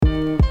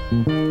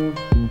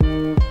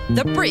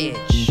The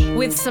Bridge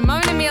with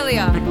Simone,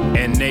 Amelia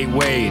and Nate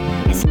Wade.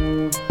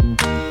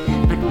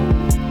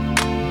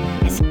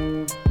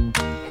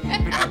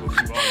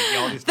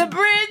 The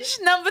Bridge,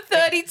 number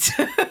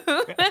 32.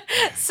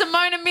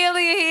 Simone,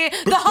 Amelia here.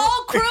 The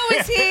whole crew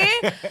is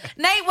here.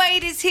 Nate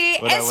Wade is here.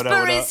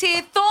 Espa is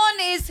here. Thorn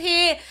is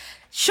here.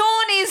 Shaun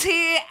is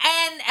here.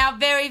 And our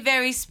very,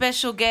 very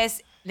special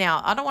guest.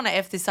 Now, I don't want to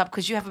F this up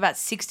because you have about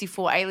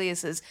 64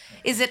 aliases.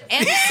 Is it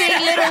MC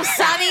Little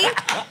Sonny?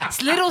 It's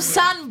Little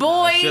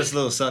Sonboy. It's just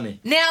Little Sonny.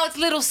 Now it's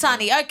Little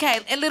Sonny. Okay,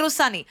 Little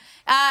Sonny.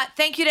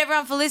 Thank you to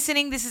everyone for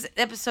listening. This is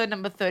episode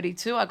number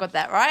 32. I got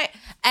that right.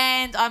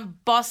 And I'm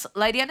Boss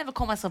Lady. I never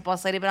call myself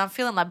Boss Lady, but I'm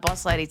feeling like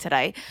Boss Lady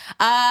today.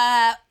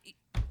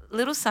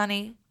 Little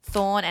Sonny,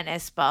 Thorn, and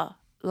Espa.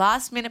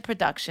 Last Minute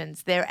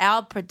Productions. They're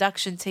our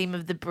production team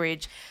of The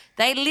Bridge.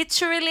 They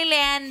literally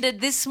landed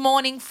this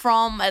morning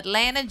from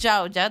Atlanta,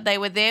 Georgia. They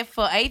were there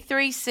for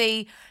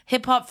A3C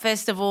Hip-Hop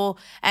Festival,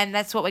 and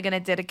that's what we're going to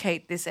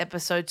dedicate this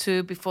episode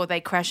to before they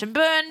crash and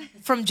burn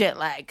from jet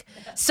lag.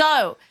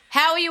 So,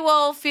 how are you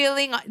all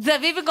feeling?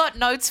 They've even got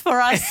notes for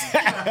us.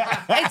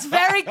 It's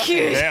very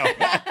cute.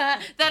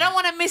 They don't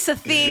want to miss a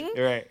thing.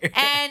 Right.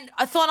 And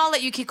I thought I'll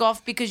let you kick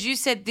off because you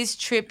said this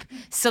trip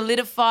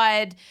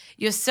solidified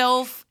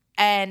yourself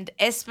and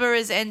Espa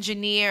as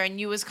engineer, and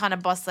you as kind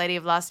of boss lady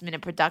of Last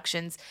Minute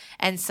Productions,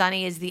 and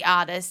Sonny as the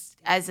artist,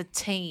 as a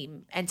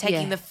team, and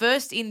taking the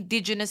first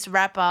Indigenous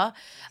rapper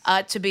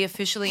to be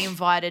officially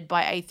invited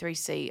by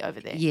A3C over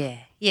there. Yeah.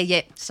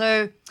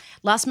 So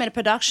Last Minute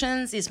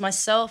Productions is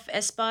myself,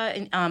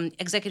 Espa,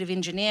 executive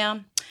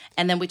engineer,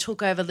 and then we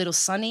took over Little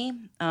Sonny,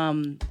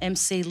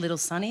 MC Little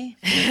Sonny.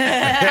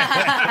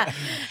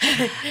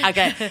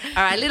 Okay,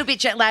 all right, a little bit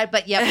jet lagged,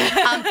 but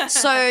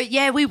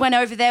yeah. We went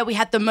over there. We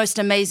had the most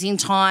amazing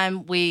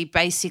time. We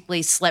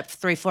basically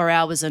slept 3-4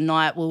 hours a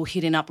night. We were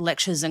hitting up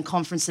lectures and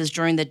conferences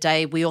during the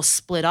day. We all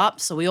split up,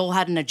 so we all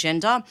had an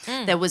agenda.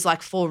 There was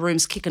like 4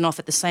 rooms kicking off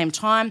at the same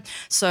time.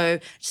 So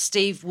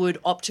Steve would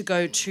opt to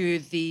go to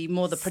the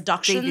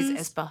production. Steve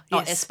is Espa. Oh,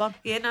 Yes. Espa.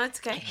 Yeah, no, it's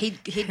okay.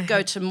 He'd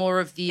go to more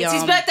of the. It's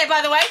his birthday,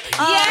 by the way.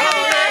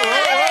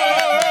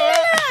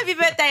 Happy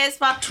birthday,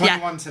 Espa.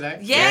 21 today.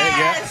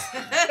 Yes.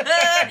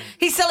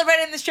 He's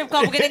celebrating in the strip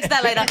club. We'll get into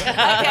that later. Okay,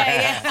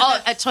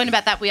 yeah. Talking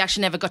about that, we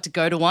actually never got to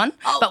go to one,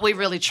 but we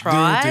really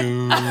tried.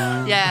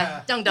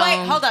 Yeah. Dong dong.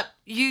 Wait, hold up.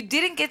 You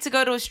didn't get to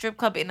go to a strip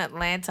club in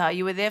Atlanta.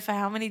 You were there for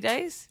how many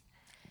days?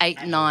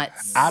 8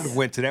 nights. I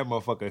went to that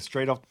motherfucker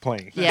straight off the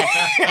plane. Yeah.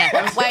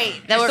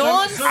 Wait, There were-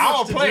 Thorn I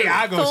don't play.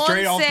 I go Thorn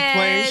straight off the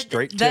plane, said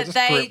straight to that the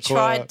they strip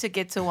tried club. to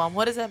get to one.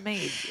 What does that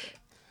mean?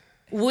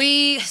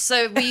 We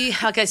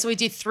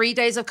did 3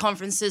 days of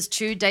conferences,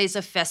 2 days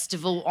of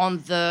festival. On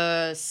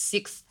the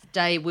 6th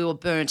day, we were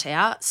burnt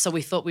out, so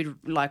we thought we'd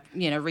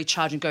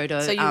recharge and go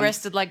to. So you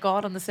rested like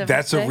God on the 7th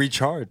That's day? a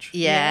recharge.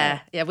 Yeah.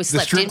 We The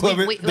slept strip in. club,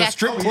 We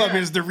strip club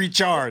is the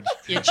recharge.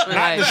 Yeah, true.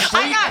 Not the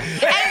sleep. I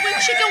know. And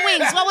with chicken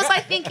wings, what was I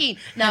thinking?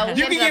 No,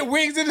 You can get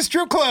wings in the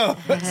strip club.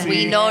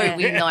 We know.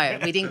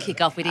 We didn't kick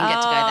off. We didn't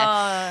get to go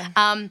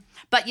there.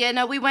 But yeah,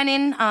 no, we went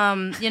in.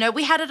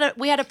 We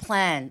had a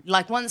plan.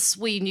 Like once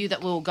we knew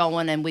that we were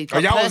going, and we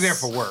got. Y'all was there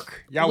for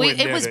work.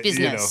 It was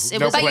business.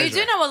 But you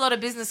do know a lot of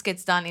business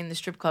gets done in the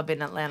strip club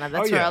in Atlanta.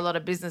 That's where a lot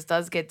of business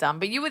does get done.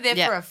 But you were there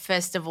for a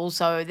festival,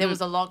 so there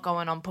was a lot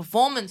going on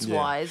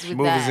performance-wise with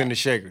Movers that. and the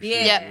shakers.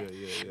 Yeah.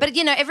 But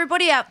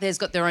everybody out there's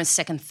got their own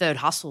second, third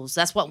hustles.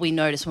 That's what we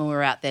noticed when we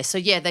were out there. So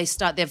yeah, they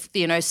start. They've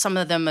some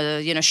of them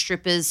are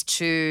strippers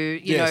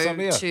to to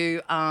something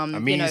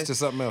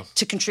else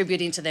to contribute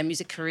into their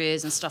music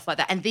careers and stuff like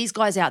that. And these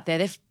guys out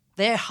there,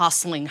 they're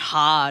hustling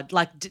hard.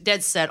 Like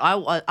Dad said,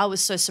 I was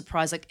so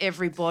surprised. Like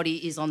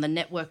everybody is on the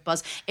network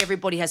buzz.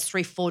 Everybody has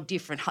 3-4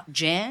 different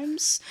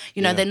jams.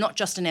 They're not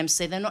just an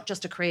MC. They're not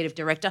just a creative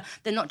director.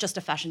 They're not just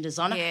a fashion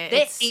designer. Yeah,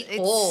 They're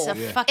all. a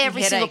fucking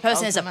Every single headache,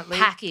 person ultimately.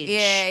 is a package.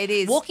 Yeah, it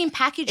is. Walking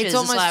packages. It's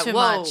almost like, too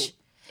whoa. much.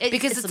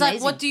 Because it's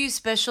like, what do you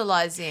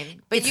specialize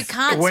in? But you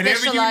can't whatever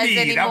specialize you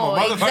need. anymore.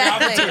 I'm a motherfucking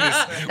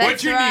opportunist. What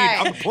That's you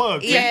right. need, I'm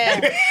plugged. Yeah.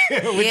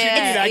 What you need,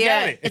 I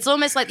got it. It's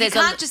almost like You there's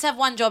can't just have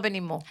one job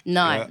anymore.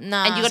 No. Yeah. No.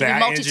 And you got to be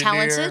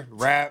multi-talented. Engineer,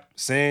 rap,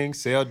 sing,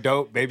 sell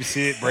dope,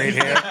 babysit, braid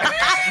hair.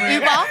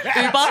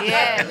 Uber.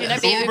 Yeah. Be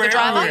an Uber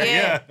driver.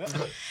 everywhere,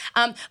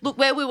 yeah. Look,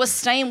 where we were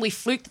staying, we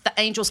fluked that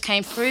the Angels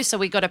came through, so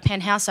we got a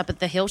penthouse up at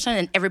the Hilton,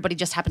 and everybody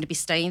just happened to be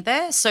staying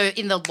there. So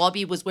in the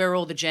lobby was where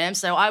all the jams.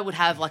 So I would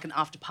have like an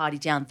after party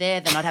down there,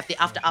 then I'd have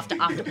the after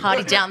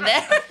party down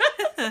there.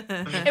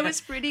 It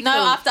was pretty cool.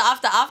 No,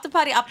 after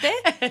party up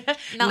there?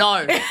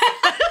 No.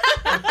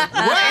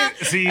 What?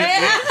 See,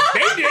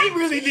 they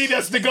really need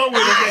us to go with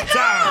them at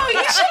time. Oh,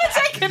 you should have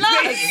taken us.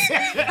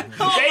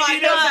 Oh They my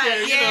need us God.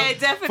 there, Yeah,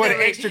 definitely. for the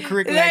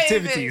extracurricular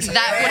activities.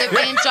 That would have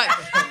been a joke.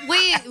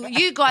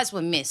 you guys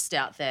were missed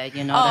out there.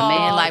 You know what I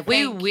mean? Like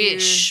we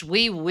wish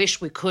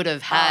we could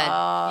have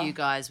had you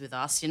guys with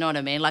us. You know what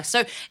I mean? Like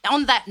so.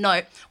 On that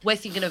note, we're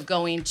thinking of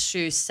going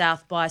to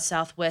South by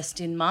Southwest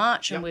in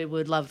March, and we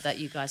would love that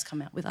you guys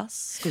come out with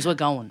us because we're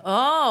going.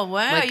 Oh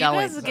wow! We're You going.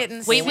 guys are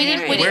getting We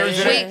didn't. Where is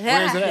it at?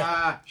 Where is it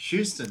at?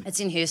 Houston. It's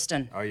in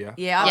Houston. Oh, yeah.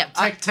 Yeah.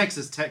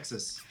 Texas.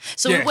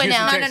 So Yeah, we went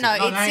Houston, out. Texas. No,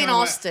 No, it's hang in on,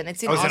 wait. Austin.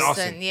 It's in Oh, it's in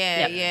Austin. Austin.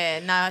 Yeah, Yeah.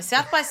 No,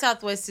 South by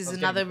Southwest is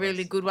another getting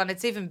really close. good one.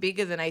 It's even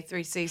bigger than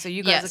A3C, so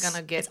you guys Yes. are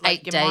gonna get It's like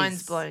 8 your days.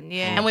 minds blown.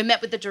 Yeah. And we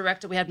met with the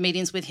director. We had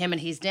meetings with him,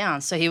 and he's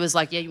down. So he was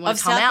like, "Yeah, you want of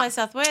to come South out?" by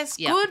Southwest.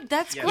 Yeah. Good.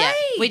 That's great. Yeah,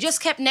 we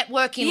just kept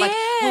networking. Like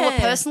we were Yeah.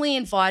 personally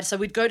invited, so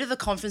we'd go to the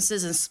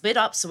conferences and split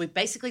up. So we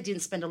basically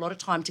didn't spend a lot of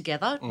time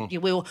together. We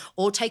were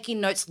all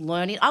taking notes,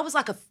 learning. I was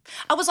like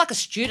a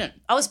student.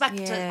 I was back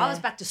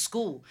to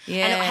school,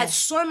 and I Yeah. had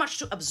so much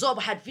to absorb.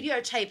 I had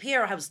videotape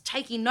here. I was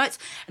taking notes,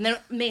 and then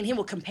me and him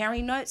were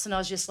comparing notes, and I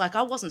was just like,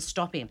 I wasn't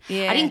stopping.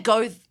 Yeah. I didn't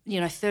go,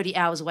 30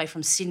 hours away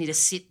from Sydney to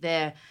sit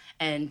there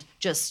and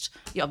just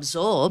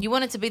absorb. You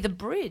want it to be the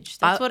bridge.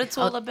 That's what it's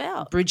all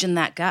about. Bridging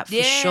that gap for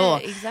Yeah, sure.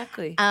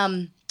 exactly.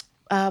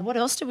 What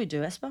else did we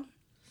do, Espa?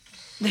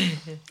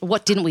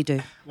 What didn't we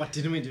do? What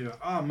didn't we do?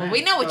 Oh man.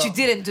 we know what you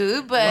didn't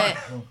do, but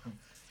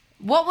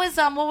what was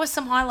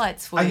some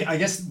highlights for you? I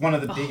guess one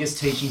of the biggest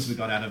teachings we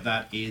got out of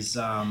that is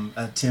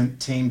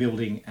team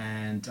building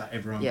and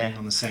everyone being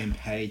on the same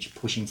page,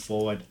 pushing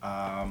forward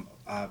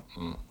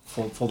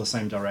for the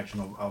same direction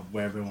of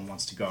where everyone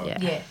wants to go.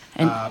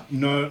 Yeah.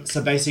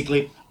 So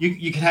basically,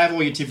 you can have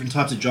all your different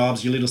types of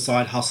jobs, your little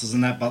side hustles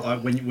and that, but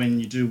like when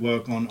you do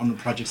work on the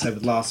project, say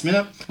with Last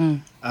Minute,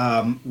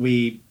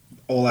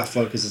 all our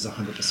focus is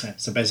 100%.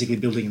 So basically,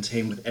 building a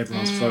team with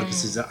everyone's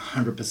focus is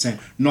 100%.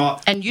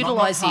 Not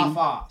utilizing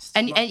not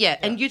half-assed.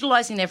 and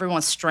utilizing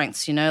everyone's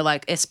strengths.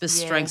 Like Espa's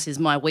strengths is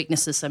my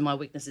weaknesses, so my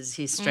weakness is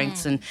his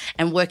strengths, and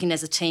working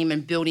as a team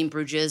and building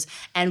bridges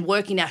and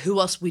working out who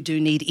else we do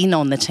need in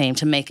on the team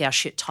to make our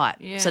shit tight.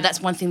 Yeah. So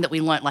that's one thing that we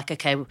learnt. Like,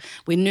 okay,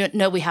 we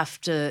know we have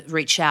to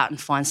reach out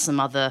and find some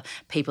other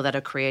people that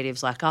are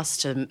creatives like us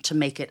to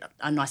make it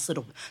a nice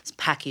little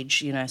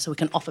package. So we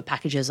can offer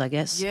packages, I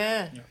guess.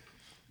 Yeah.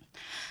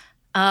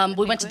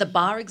 We went to the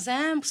bar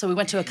exam, so we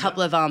went to a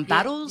couple of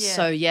battles.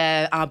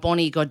 yeah. So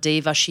Bonnie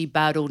Godiva, she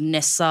battled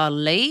Nessa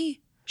Lee.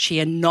 She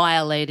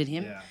annihilated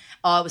him. Yeah.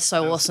 Oh, it was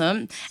so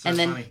awesome. And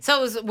then funny. So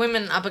it was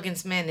women up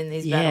against men in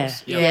these yeah,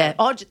 battles. yeah.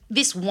 Oh,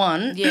 this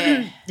one,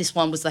 Yeah. this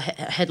one was the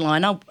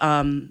headliner.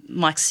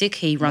 Mike Sick,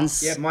 he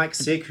runs. Yeah, Mike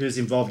Sick, who's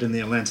involved in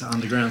the Atlanta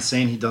underground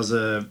scene. He does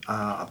a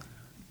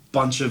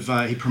bunch of,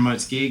 he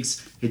promotes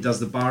gigs. He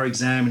does the bar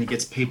exam and he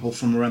gets people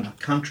from around the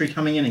country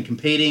coming in and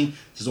competing.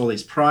 There's all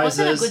these prizes.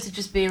 Wasn't it good to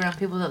just be around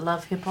people that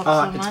love hip hop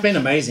so much? It's been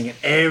amazing. And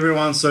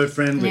everyone's so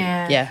friendly.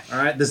 Yeah. Yeah. All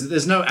right,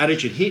 there's no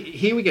attitude.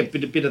 Here we get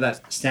a bit of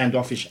that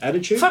standoffish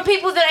attitude. From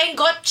people that ain't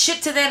got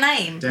shit to their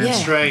name. Damn Yeah.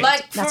 straight.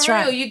 Like, for That's real,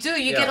 right. you do.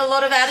 You Yeah. get a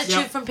lot of attitude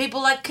Yeah. from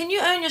people like, can you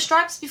earn your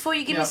stripes before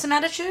you give me Yeah. some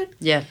attitude?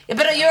 Yeah.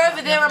 But you're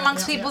over there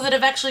amongst people that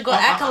have actually got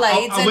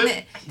accolades I will-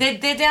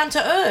 and they're down to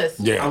earth.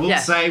 I Yeah. will Yeah.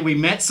 say we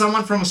met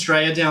someone from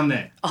Australia down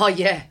there. Oh,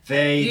 yeah.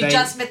 You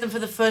just met them for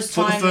the first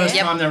for time. the first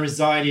yeah? time they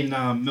reside in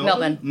Melbourne.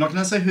 Melbourne. I'm not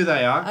going to say who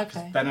they are.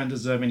 Okay. They don't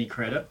deserve any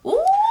credit.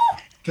 Ooh.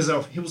 Because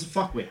he was a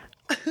fuckwit.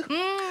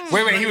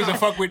 Wait, he was a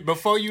fuckwit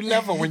before you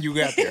left or when you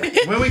got there?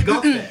 When we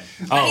got there.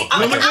 Oh.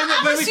 When we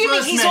Assuming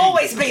first he's met.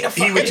 always been a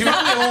He fucking... was too,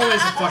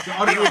 Always a fuckwit.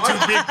 I he don't was know.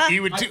 too big. He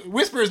would too,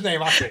 whisper his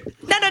name, I think. No,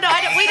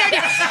 we don't.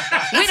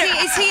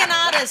 Is he an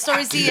artist or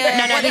is he a...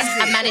 No, what he's is he?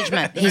 a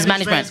management. He's He's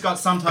management. got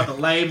some type of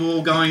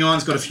label going on.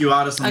 He's got a few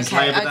artists on his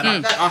Okay, label okay.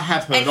 that I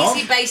have heard And of.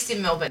 is he based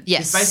in Melbourne?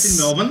 Yes. He's based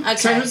in Melbourne. Okay.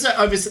 So he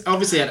was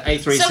obviously at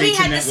A3C So he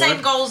had the Network.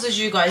 same goals as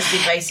you guys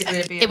did,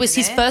 basically. To be It was over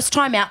his there? first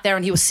time out there,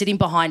 and he was sitting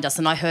behind us,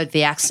 and I heard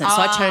the accent.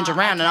 So I turned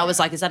around and I was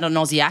like, "Is that an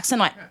Aussie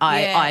accent?"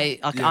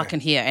 I can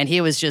hear, and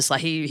he was just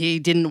like he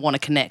didn't want to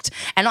connect,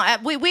 and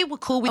we were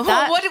cool with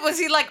that. What was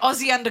he like,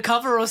 Aussie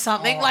undercover or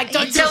something? Like,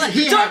 don't He tell just-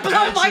 it, he don't had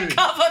blow my attitude.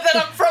 cover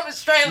that I'm from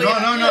Australia.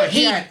 No.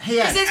 He had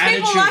Because there's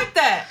attitude. people like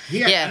that. He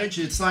had Yeah.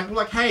 attitude. It's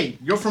like, hey,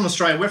 you're from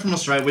Australia. We're from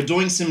Australia. We're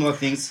doing similar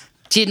things.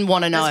 Didn't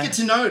want to know. Let's get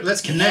to know.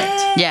 Let's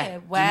connect. Yeah.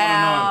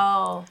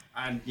 Wow.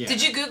 And yeah.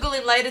 Did you Google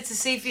him later to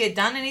see if he had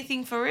done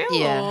anything for real?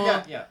 Yeah.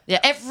 or- Yeah.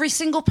 Every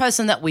single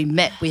person that we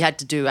met, we had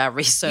to do our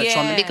research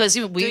on them because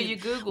Do your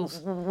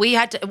Googles. we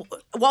had to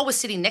while we're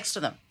sitting next to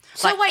them.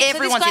 So Like, wait, so this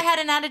everyone's guy in- had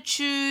an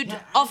attitude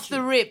off the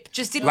rip,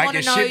 just didn't Like want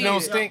your to know shit you. don't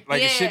stink. Like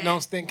your Yeah. shit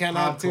don't stink kind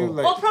of too. Hardcore.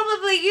 Like, Well,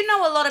 probably, you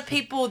know, a lot of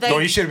people, they... no,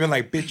 you should have been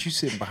like, bitch, you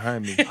sitting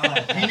behind me. he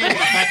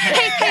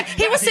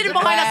was sitting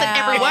behind us at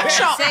every Wow.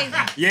 workshop. See,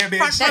 Yeah, bitch.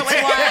 that's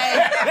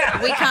why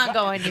we can't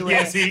go anywhere.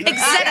 Yeah, see?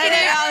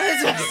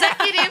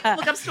 Executive.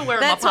 Look, I'm still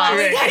wearing That's my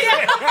why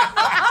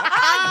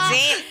pass.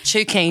 we...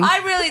 Too keen.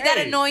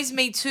 That annoys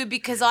me too,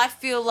 because I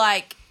feel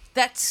like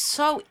that's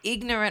so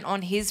ignorant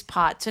on his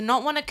part to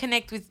not want to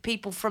connect with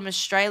people from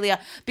Australia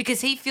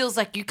because he feels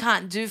like you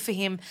can't do for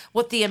him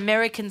what the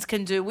Americans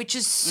can do, which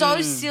is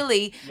so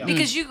silly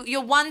because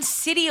you're one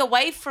city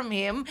away from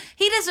him.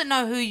 He doesn't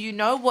know who you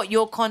know, what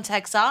your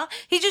contacts are.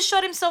 He just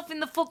shot himself in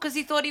the foot because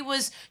he thought he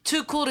was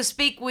too cool to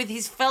speak with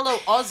his fellow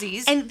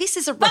Aussies. And this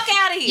is a Fuck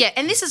out of here. Yeah,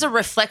 and this is a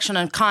reflection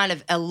on kind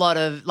of a lot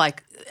of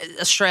like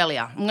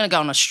Australia. I'm going to go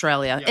on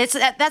Australia. Yep. It's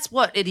that's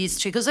what it is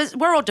too, because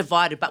we're all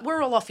divided, but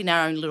we're all off in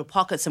our own little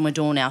pockets and we're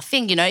doing our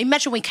thing. You know,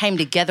 imagine we came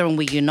together and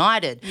we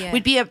united. Yeah.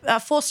 We'd be a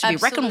force to be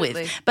reckoned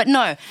Absolutely. with. But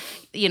no,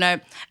 you know,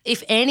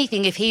 if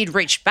anything, if he'd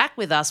reached back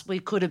with us, we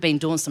could have been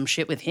doing some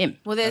shit with him.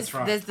 Well, there's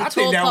right. the I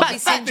tall think that poppy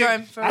was,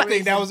 syndrome for a I think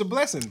reason. that was a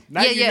blessing.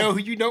 Now Yeah, you yeah. know who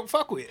you don't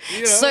fuck with.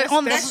 You know, So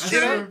on That's that-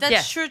 true. That's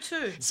Yeah. true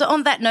too. So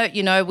on that note,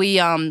 you know, we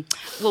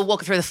were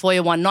walking through the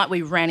foyer one night.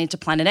 We ran into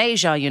Planet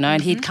Asia, you know,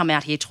 and he'd come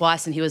out here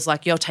twice, and he was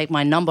like, "Yo, take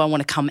my number. I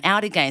want to come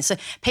out again." So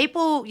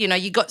people, you know,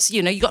 you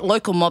got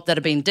local mob that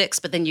have been dicks,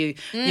 but then you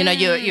know,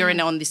 you're in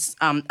on this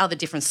other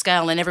different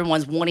scale, and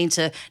everyone's wanting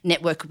to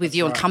network with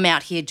you and come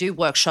out here, do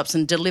workshops,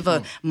 and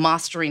deliver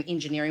mastering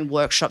engineering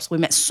workshops. We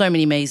met so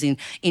many amazing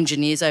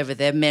engineers over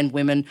there, men,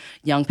 women,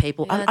 young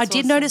people. Yeah, I that's did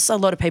awesome. notice a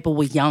lot of people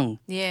were young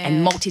Yeah.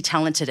 and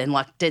multi-talented and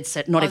like dead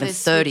set, not even they're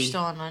 30. switched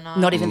on, I know.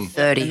 Not even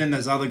 30. And then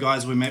there's other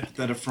guys we met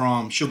that are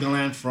from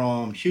Sugarland,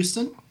 from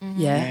Houston.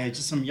 Yeah.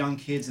 Just some young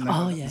kids, and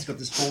it's got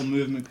this whole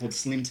movement called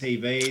Slim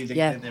TV.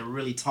 They're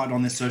really tight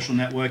on their social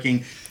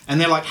networking,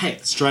 and they're like, hey,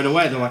 straight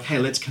away, they're like, hey,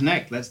 let's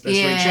connect, let's reach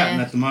out.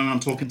 And at the moment, I'm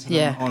talking to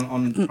them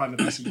on private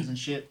messages and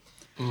shit.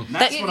 And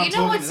that's what I'm You know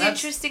talking what's about.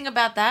 interesting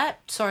about that?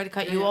 Sorry to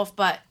cut you off,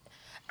 but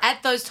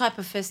at those type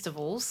of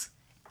festivals,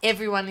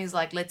 everyone is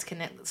like, let's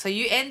connect. So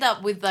you end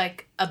up with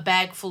like a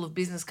bag full of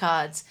business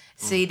cards,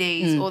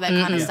 CDs, all that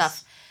kind of Yes.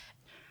 stuff.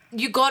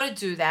 You got to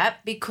do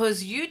that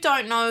because you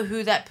don't know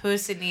who that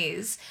person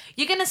is.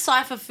 You're going to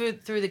cipher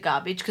through the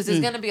garbage because there's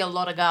going to be a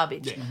lot of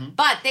garbage.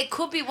 But there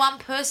could be one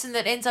person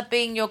that ends up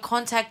being your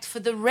contact for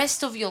the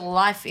rest of your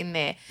life in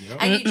there.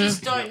 And you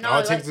just don't know. All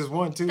it takes is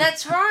one, too.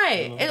 That's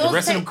right. It The all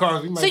rest of them take-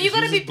 cars, we might so you just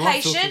got to use be as blunt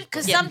patient filters.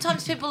 because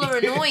sometimes people are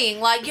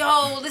annoying. Like,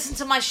 yo, listen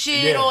to my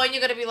shit, Yeah. or and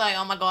you got to be like,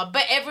 oh my god.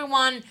 But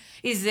everyone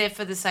is there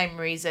for the same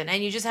reason,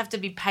 and you just have to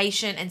be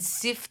patient and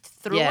sift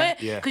through Yeah.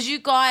 it. Yeah. Because you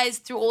guys,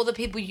 through all the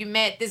people you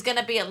met, there's going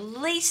to be at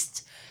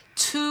least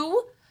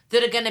 2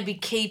 that are going to be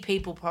key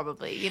people,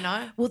 probably. You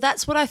know. Well,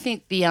 that's what I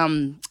think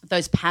the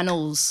those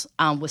panels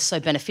were so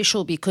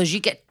beneficial because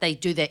they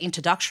do their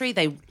introductory.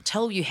 They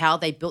tell you how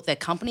they built their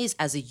companies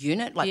as a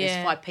unit. Like Yeah.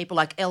 there's 5 people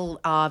like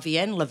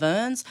LRVN,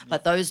 Laverne's,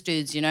 like those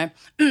dudes, you know,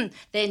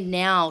 they're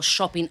now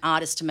shopping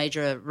artists to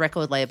major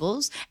record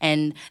labels,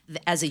 and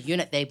as a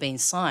unit they've been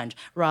signed.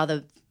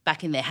 Rather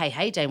back in their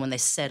heyday when they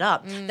set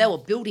up, they were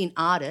building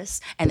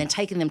artists and then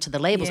taking them to the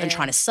labels and Yeah.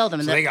 trying to sell them.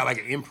 And So they got like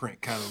an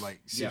imprint kind of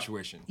like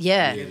situation.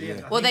 yeah.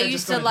 Well, they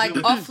used to like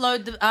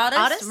offload the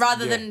artists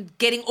rather Yeah. than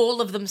getting all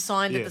of them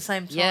signed at Yeah. the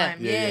same Yeah.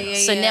 time. Yeah.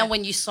 So now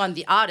when you sign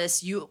the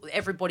artist,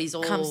 everybody's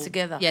all Comes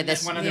together. Yeah, That's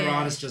that's one of their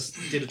artists just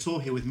did a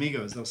tour here with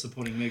Migos. They were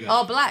supporting Migos.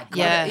 Oh, Black.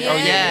 Yeah. Yeah. Oh,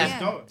 yeah. yeah.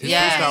 Dope. His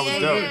Yeah. freestyle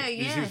was dope. Yeah. Did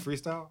you see his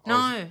freestyle?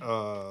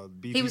 No.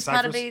 BT He was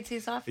part of Cyphers? BET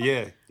Cypher?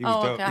 Yeah, he was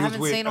Oh, dope. okay. He I was haven't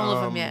with, seen all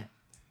of them yet.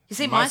 You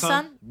see My My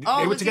Son? They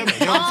were was he- together.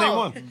 They were the same Oh.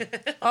 one.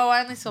 Oh,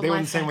 I only saw They were My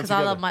in the same Son one because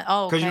together. I love my.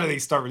 Oh, okay. Because you know they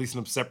start releasing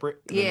them separate,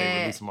 and then they Yeah.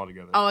 release them all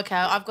together. Oh, okay.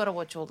 I've got to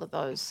watch all of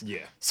those. Yeah.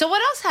 So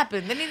what else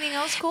happened? Anything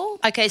else cool?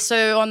 Okay,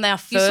 so on our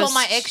first You saw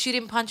my ex. You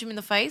didn't punch him in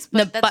the face, but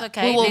No, that's but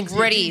okay. we were Next-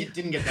 ready.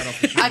 Didn't get that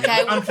opportunity.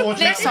 Okay,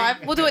 Unfortunately. next time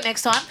we'll do it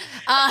next time.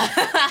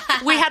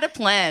 We had a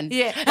plan.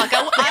 Yeah. Like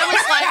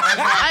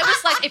I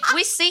was like, if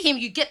we see him,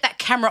 you get that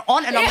camera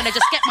on, and I'm gonna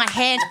just get my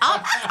hand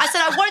up. I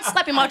said I won't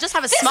slap him. I'll just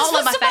have a smile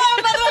on my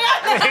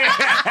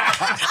face.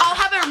 I'll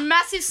have a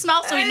massive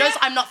smile so he knows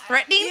I'm not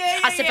threatening.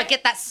 I said, but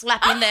get that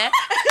slap in there.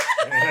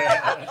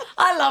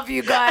 I love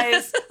you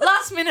guys.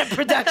 Last minute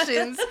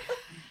productions.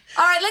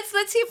 All right,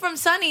 let's hear from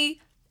Sunny.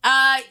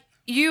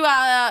 You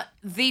are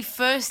the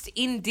first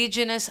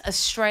Indigenous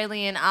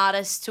Australian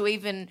artist to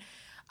even,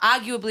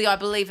 arguably, I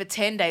believe,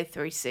 attend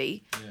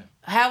A3C. Yeah.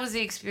 How was the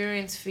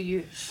experience for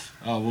you?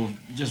 Oh, well,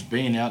 just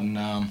being out in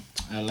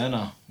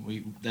Atlanta,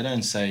 they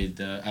don't say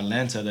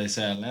Atlanta, they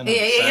say Atlanta.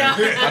 Yeah.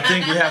 I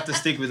think we have to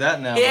stick with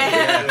that now.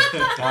 Yeah.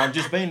 But,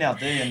 just being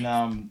out there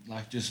and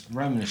like just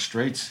roaming the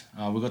streets,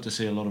 we got to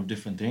see a lot of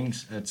different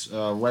things. It's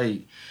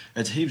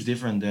heaps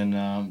different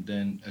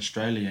than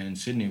Australia and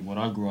Sydney, what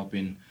I grew up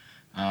in.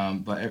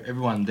 But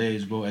everyone there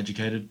is well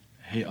educated.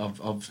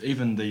 Of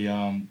even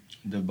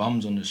the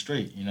bums on the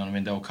street, you know what I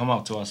mean? They will come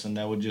up to us and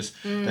they would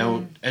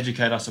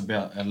educate us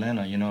about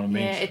Atlanta, you know what I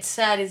mean? Yeah, it's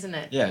sad, isn't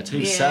it? Yeah,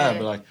 it's sad,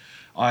 but like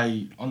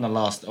I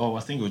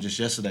think it was just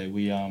yesterday,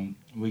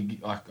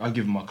 I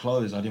give them my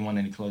clothes. I didn't want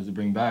any clothes to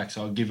bring back,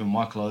 so I give them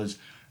my clothes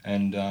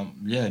and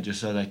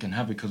just so they can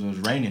have it because it was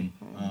raining.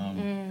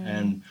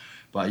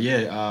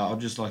 I'd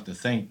just like to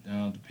thank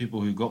the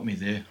people who got me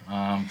there,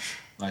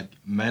 like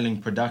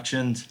Mailing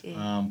Productions,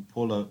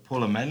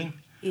 Paula Mailing.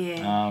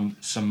 Yeah.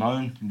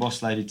 Simone,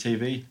 Boss Lady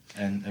TV,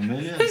 and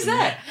Amelia. Who's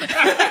that?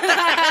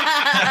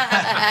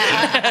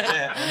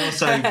 Yeah, and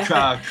also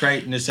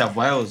Create New South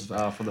Wales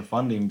for the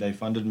funding. They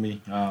funded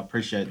me.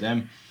 Appreciate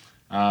them.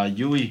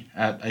 Yui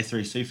at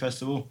A3C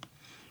Festival.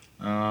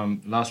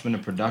 Last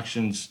Minute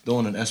Productions,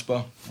 Thorn and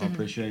Espa. I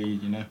appreciate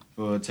you,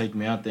 for taking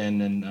me out there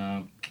and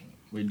then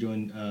we're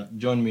doing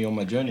joining me on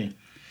my journey.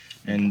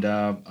 And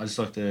I just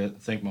like to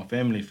thank my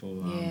family for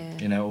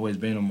always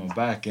being on my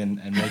back and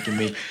making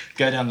me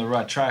go down the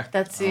right track.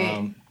 That's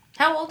it.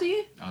 How old are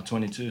you?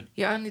 22.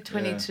 You're only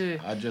 22.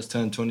 Yeah, I just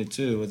turned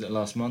 22. Was it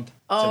last month?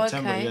 Oh,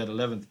 September, okay. yeah, the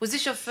 11th. Was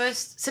this your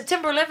first?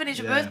 September 11 is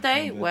your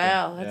birthday? my birthday.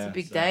 Wow, that's a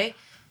big so, day.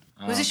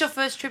 Was this your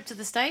first trip to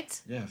the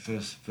States? Yeah,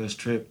 first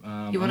trip.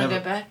 You want to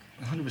go back?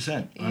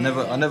 100%. Yeah.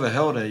 I never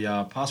held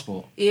a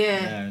passport.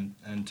 Yeah.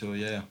 Until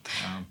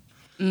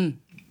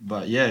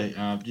But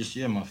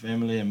my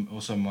family and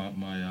also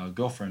my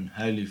girlfriend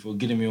Haley for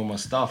getting me all my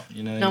stuff.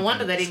 No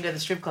wonder they didn't go to the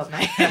strip club,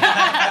 mate.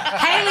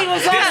 Haley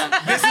was on.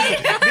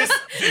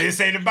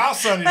 This ain't about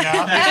Sunny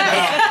now. This is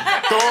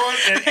about Thorn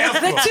and Espa.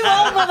 The two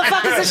old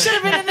motherfuckers that should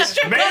have been in the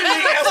strip club.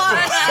 Mainly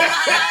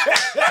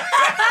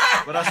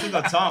But I still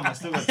got time.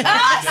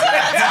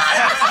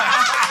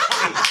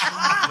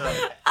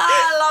 I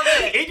love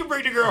it. He can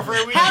bring the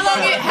girlfriend. How long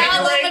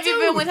have you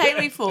been with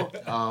Haley for?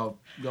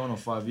 Going on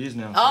 5 years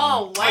now.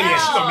 Oh, wow. Oh yeah,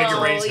 she's gonna make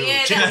it rain too.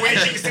 Yeah, Chicken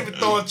wings, she can sit with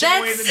Thorn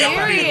chicken wings.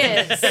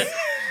 that's serious.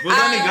 We're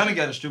only gonna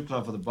go to strip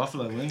club for the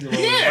buffalo wings or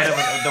whatever,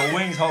 the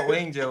wings, hot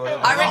wings or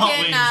whatever. I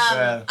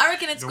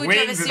reckon it's The good to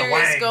have a wings and the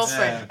serious wangs.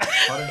 girlfriend.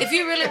 Yeah. If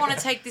you really want to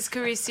take this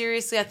career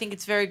seriously, I think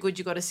it's very good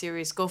you got a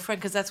serious girlfriend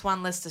because that's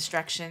one less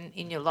distraction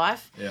in your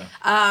life. Yeah.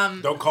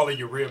 Don't call her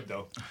your rib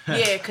though.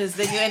 Yeah, because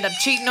then you end up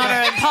cheating on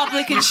her in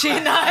public and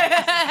shit. No.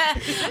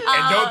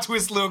 And don't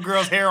twist little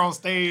girl's hair on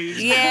stage.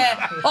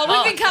 Yeah. Well,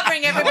 we've been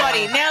covering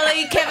everybody.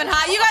 Nelly, Kevin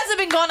Hart. You guys have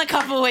been gone a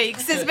couple of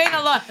weeks. There's been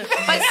a lot.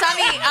 But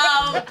Sonny,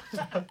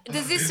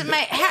 does this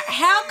make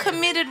how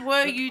committed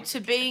were you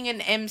to being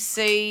an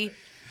MC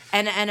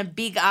and a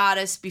big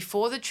artist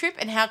before the trip,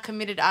 and how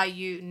committed are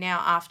you now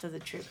after the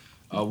trip?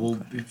 Well,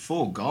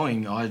 before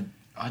going, I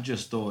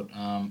just thought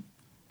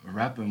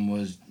rapping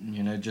was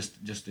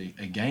just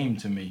a game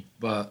to me.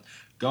 But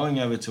going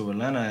over to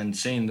Atlanta and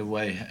seeing the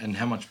way and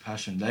how much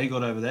passion they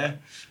got over there,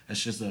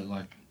 it's just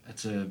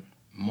it's a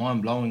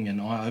mind-blowing and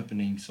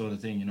eye-opening sort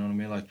of thing. You know what I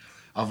mean? Like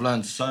I've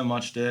learned so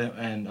much there,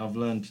 and I've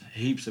learned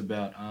heaps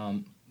about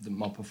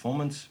my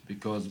performance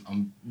because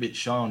I'm a bit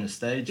shy on the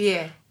stage.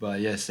 Yeah. But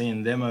yeah,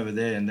 seeing them over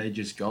there and they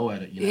just go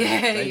at it.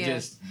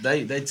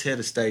 They tear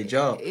the stage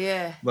up.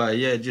 Yeah. But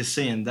yeah, just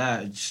seeing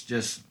that,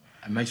 it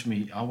makes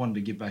me. I wanted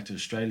to get back to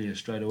Australia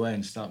straight away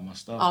and start my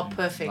stuff. Oh,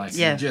 perfect.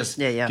 Get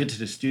to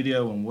the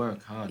studio and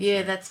work hard. Yeah,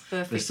 so. that's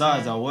perfect.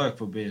 Besides, I work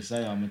for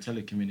BSA. I'm a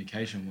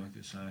telecommunication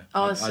worker, so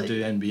I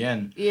do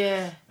NBN.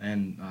 Yeah.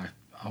 And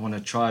I want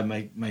to try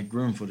make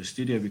room for the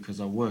studio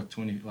because I work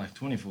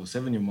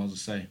 24/7. You might as well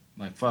say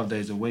 5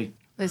 days a week.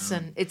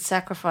 Listen, it's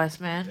sacrifice,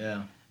 man.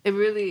 Yeah. It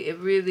really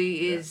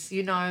is.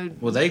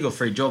 Well, they got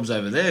 3 jobs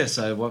over there,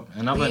 so what?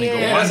 And I've only got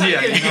Yeah. one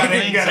here.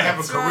 You gotta have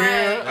a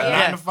career, right. a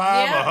 9 to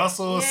 5, a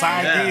hustle, a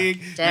side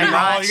gig. Damn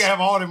right. You gotta have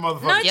all them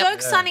motherfuckers. No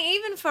jokes, Sonny.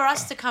 Even for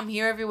us to come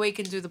here every week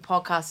and do the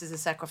podcast is a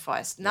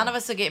sacrifice. None of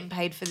us are getting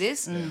paid for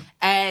this,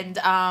 and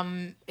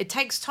it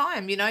takes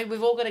time.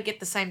 We've all got to get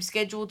the same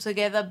schedule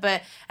together.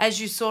 But as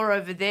you saw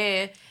over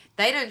there,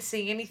 they don't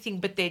see anything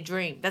but their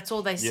dream. That's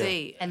all they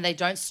see. And they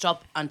don't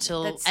stop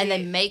until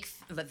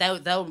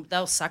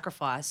they'll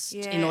sacrifice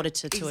in order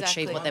to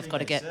achieve what they've got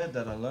to get. Said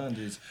that I learned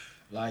is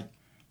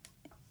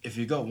if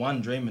you got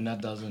one dream and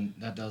that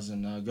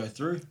doesn't go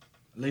through,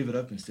 leave it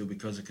open still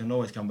because it can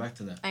always come back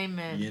to that.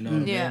 Amen. You know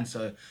what I mean?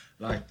 So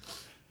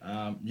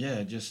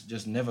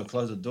just never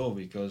close the door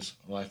because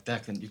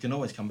you can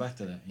always come back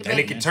to that. And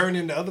it can turn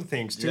into other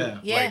things too.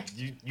 Yeah. Like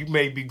you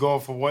may be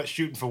going for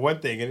shooting for one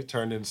thing and it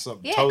turned into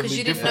something totally different. because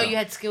you didn't know you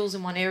had skills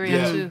in one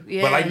area too.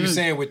 Yeah. But like you're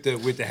saying with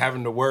the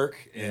having to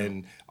work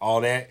and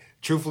all that,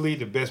 truthfully,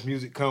 the best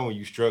music come when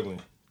you're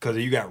struggling. Because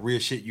you got real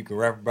shit you can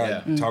rap about,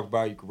 you can talk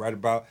about, you can write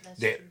about,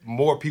 that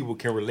more people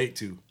can relate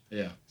to.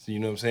 Yeah. So you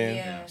know what I'm saying?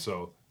 Yeah.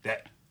 So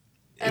that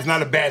it's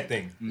not a bad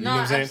thing. You know what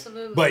I'm saying?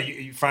 Absolutely. But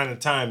you finding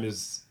time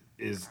is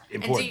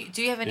important. And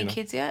do you have any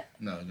kids yet?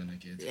 No, I don't have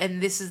kids.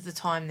 And this is the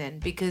time then,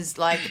 because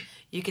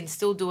you can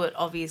still do it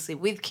obviously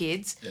with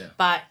kids, Yeah.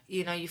 but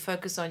you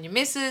focus on your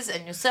missus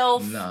and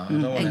yourself. No, I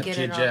don't want to have get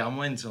kids it yet. on. I'm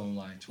waiting till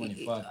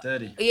 25,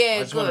 30. Yeah, I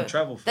just good. want to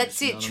travel first.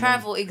 That's you it, know what I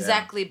travel, mean?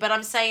 exactly. But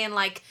I'm saying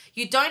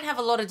you don't have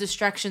a lot of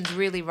distractions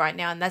really right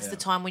now, and that's the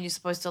time when you're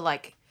supposed to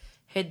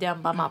head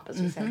down, bum up,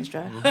 as we say in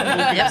Australia.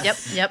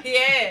 Yep.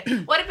 Yeah.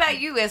 What about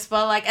you,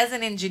 Espa? As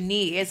an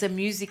engineer, as a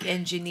music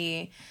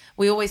engineer,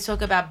 we always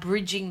talk about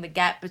bridging the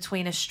gap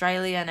between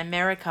Australia and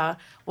America.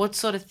 What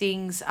sort of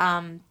things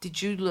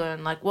did you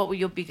learn? What were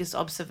your biggest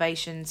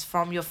observations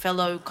from your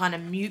fellow kind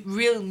of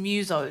real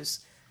musos?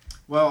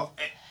 Well,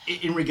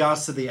 in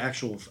regards to the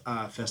actual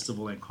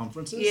festival and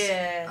conferences,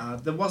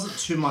 there wasn't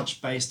too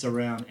much based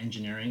around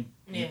engineering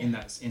in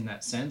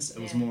that sense. It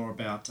was more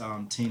about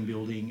team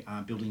building,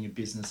 building your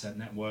business at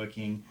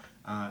networking,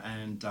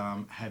 and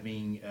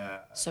having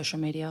social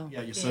media.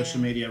 Yeah, your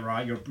social media,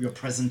 right? Your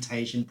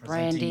presenting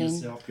Branding.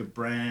 yourself, your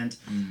brand,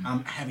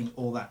 having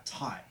all that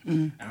tight.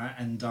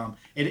 And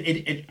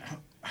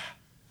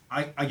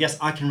I guess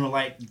I can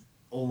relate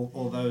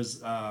all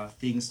those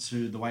things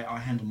to the way I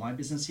handle my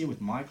business here with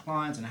my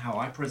clients and how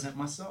I present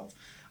myself.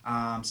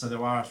 So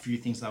there are a few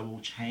things that will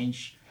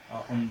change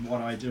on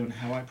what I do and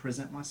how I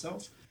present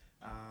myself.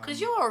 Because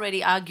you're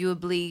already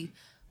arguably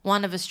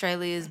one of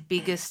Australia's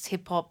biggest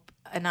hip hop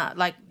and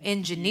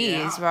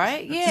engineers,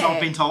 right? That's what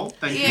I've been told.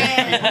 Thank you.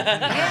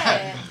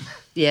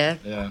 Yeah.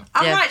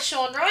 I'm right,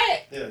 Shaun,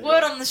 right?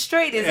 Word on the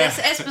street is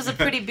Espa's a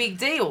pretty big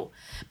deal.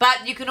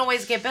 But you can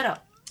always get better.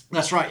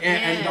 That's right.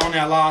 And on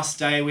our last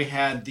day, we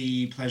had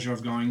the pleasure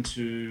of going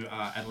to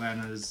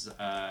Atlanta's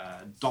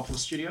Doppler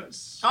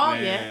Studios.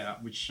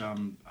 Which a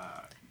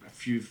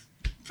few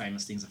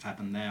famous things have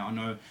happened there. I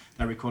know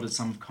they recorded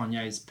some of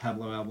Kanye's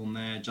Pablo album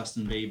there,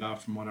 Justin Bieber,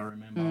 from what I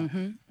remember.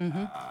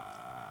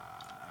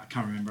 I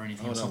can't remember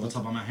anything else off the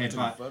top of my head,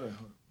 but...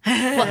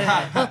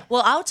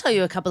 well, I'll tell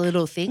you a couple of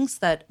little things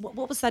that...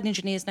 What was that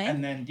engineer's name?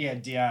 And then,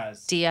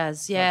 Diaz.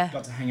 Diaz, yeah.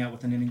 Got to hang out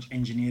with an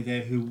engineer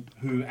there who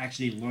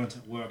actually learnt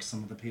at work with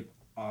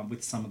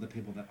some of the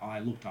people that I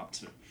looked up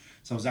to.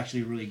 So it was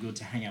actually really good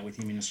to hang out with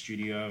him in a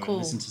studio and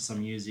listen to some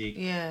music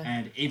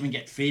and even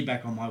get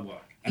feedback on my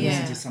work and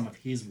listen to some of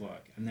his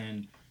work. And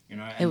then,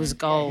 it was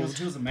gold.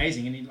 He was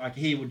amazing. And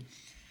he would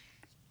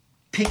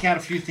pick out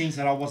a few things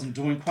that I wasn't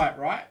doing quite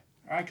right?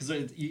 Because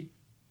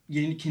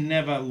you can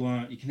never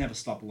learn. You can never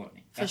stop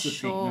learning. That's the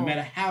thing. No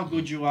matter how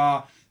good you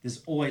are,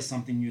 there's always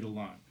something new to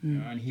learn.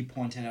 And he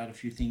pointed out a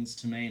few things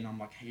to me, and I'm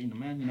like, hey,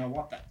 man, you know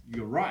what?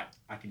 You're right.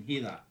 I can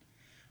hear that.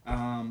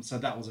 So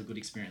that was a good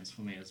experience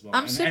for me as well.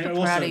 I'm super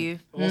proud of you.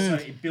 Also,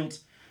 it built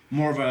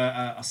more of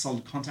a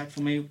solid contact for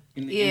me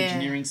in the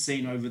engineering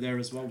scene over there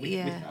as well with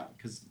that,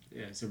 because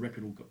it's a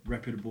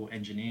reputable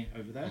engineer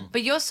over there.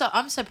 But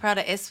I'm so proud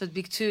of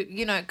Espa too,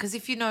 because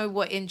if you know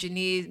what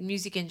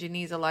music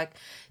engineers are like,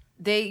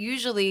 they're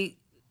usually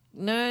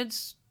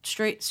nerds,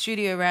 straight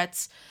studio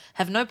rats,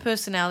 have no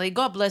personality,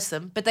 God bless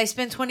them, but they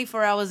spend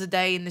 24 hours a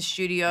day in the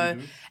studio.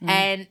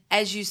 And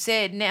as you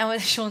said, now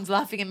Shaun's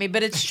laughing at me,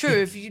 but it's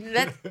true.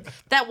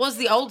 That was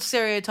the old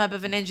stereotype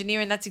of an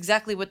engineer, and that's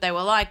exactly what they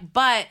were like.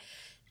 But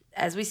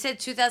as we said,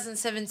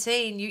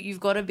 2017, you've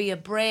got to be a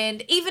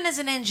brand. Even as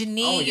an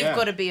engineer, you've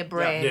got to be a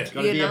brand. Yeah,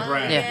 got to be a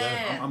brand.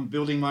 Yeah. I'm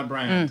building my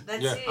brand.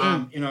 That's it.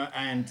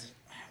 And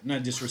no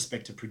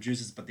disrespect to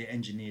producers, but the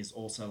engineer is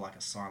also like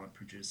a silent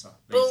producer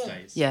these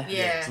days.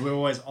 Yeah. So we're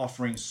always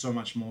offering so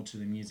much more to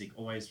the music.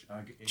 Always.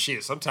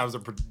 Sometimes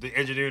the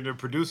engineer and the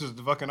producer is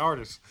the fucking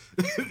artist.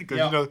 Because,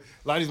 a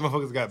lot of these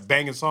motherfuckers got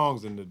banging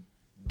songs and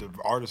the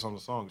artist on the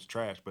song is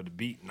trash, but the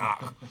beat, nah.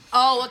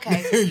 Oh,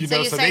 okay. So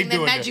you're saying the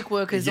magic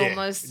workers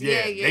almost.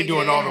 They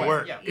doing all the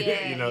work.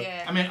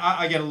 Yeah. I mean,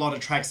 I get a lot of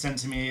tracks sent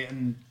to me,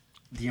 and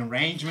the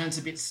arrangement's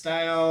a bit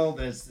stale.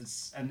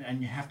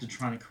 And you have to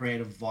try and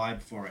create a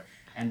vibe for it.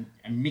 And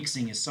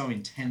mixing is so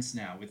intense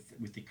now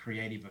with the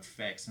creative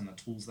effects and the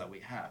tools that we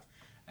have.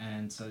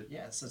 And so,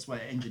 that's why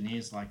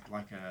engineers like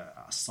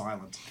a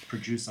silent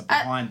producer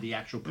behind the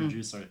actual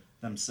producer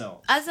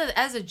themselves.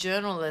 As a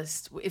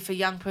journalist, if a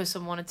young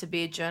person wanted to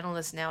be a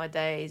journalist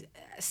nowadays,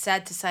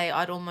 sad to say,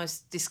 I'd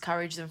almost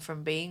discourage them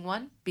from being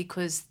one,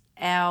 because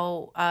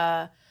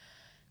our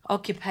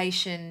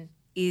occupation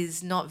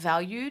is not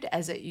valued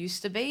as it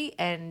used to be,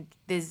 and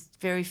there's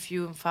very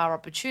few and far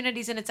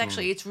opportunities, and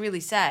it's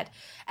really sad.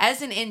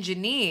 As an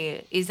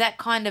engineer, is that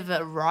kind of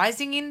a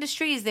rising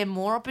industry? Is there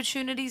more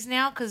opportunities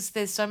now because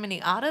there's so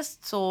many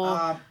artists,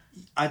 or?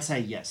 I'd say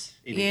yes,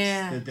 it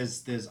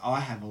is. There's I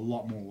have a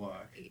lot more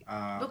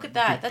work. Look at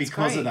that. That's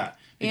because great. of that.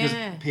 Because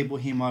people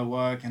hear my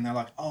work and they're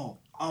like, oh,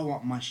 I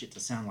want my shit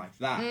to sound like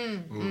that.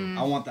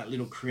 I want that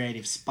little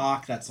creative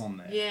spark that's on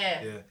there.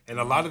 Yeah. And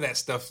a lot of that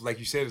stuff, like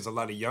you said, there's a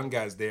lot of young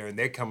guys there, and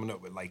they're coming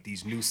up with like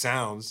these new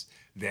sounds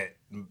that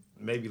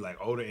maybe like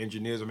older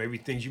engineers or maybe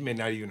things you may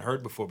not even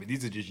heard before, but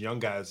these are just young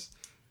guys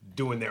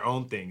doing their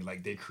own thing,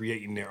 like they're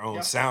creating their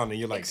own sound, and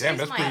you're like, damn,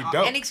 that's pretty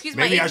dope. And excuse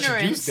maybe my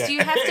ignorance, do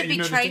you have to be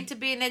trained to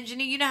be an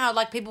engineer? You know how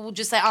like people will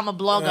just say I'm a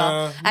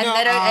blogger, and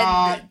they don't.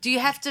 And do you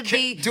have to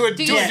be to a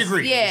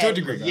degree? Yeah. To a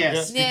degree,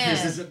 yes,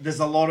 because there's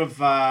a lot of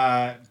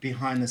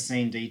behind the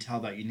scene detail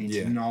that you need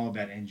to know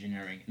about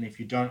engineering, and if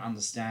you don't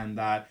understand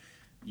that,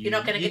 you're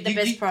not going to get the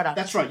best product.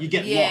 That's right. You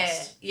get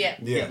lost. You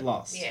get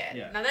lost.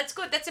 Yeah. No, that's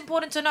good. That's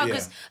important to know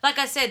because, like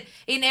I said,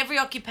 in every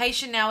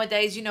occupation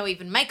nowadays,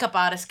 even makeup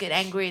artists get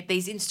angry at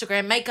these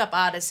Instagram makeup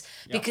artists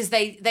because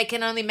they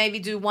can only maybe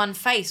do one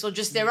face or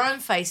just their own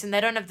face, and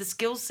they don't have the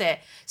skill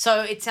set.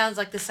 So it sounds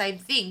like the same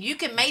thing. You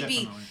can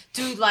maybe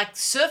do like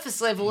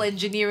surface level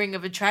engineering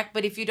of a track,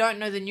 but if you don't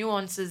know the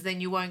nuances,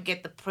 then you won't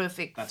get the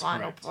perfect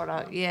final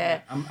product. Yeah.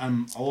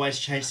 I'm always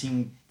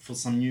chasing for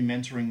some new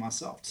mentoring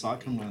myself, so I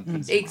can learn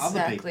things from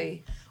other people.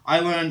 I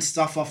learn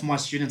stuff off my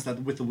students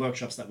that with the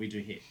workshops that we do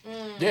here. Yeah,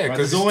 Right?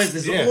 because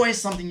There's always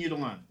something new to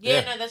learn.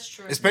 Yeah, no, that's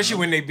true. especially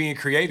when they being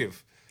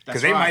creative.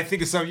 Because That's they right. might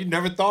think of something you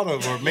never thought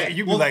of, or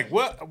you be like,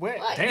 "What?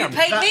 Damn, You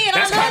paid me and I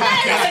that's learned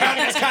that.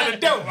 that's kind of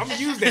dope. I'm gonna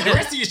use that. The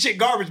rest of your shit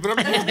garbage, but I'm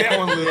gonna use that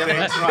one little thing."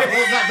 That's right.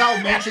 Well,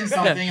 they'll mention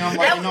something. I'm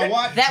like, you know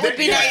what? That would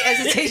be Nate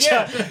as a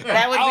teacher.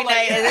 That would be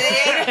Nate as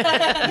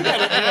a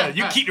Yeah,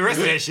 you keep the rest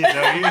of that shit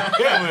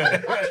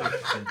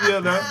though.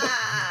 You know.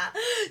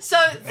 So,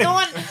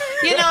 Thorn,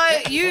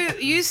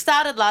 you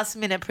started Last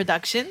Minute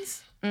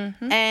Productions,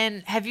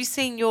 and have you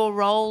seen your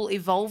role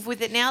evolve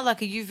with it now?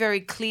 Like, are you very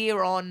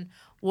clear on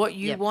what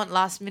you want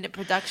Last Minute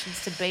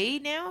Productions to be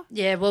now?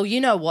 Yeah, well, you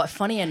know what?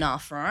 Funny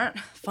enough, right?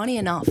 Funny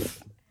enough.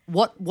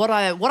 What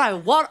I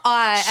learned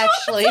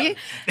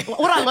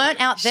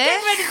out there.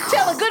 She's ready to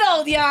tell a good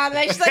old yarn,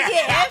 mate. She's like,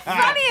 yeah,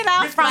 funny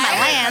enough, From mate.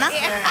 Atlanta.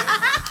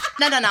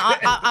 No.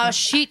 I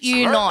shit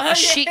you not. I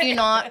shit you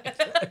not.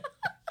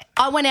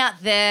 I went out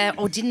there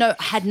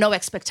had no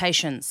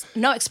expectations.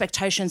 No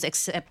expectations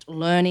except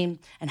learning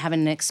and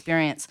having an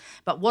experience.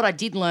 But what I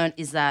did learn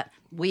is that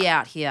we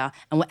out here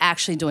and we're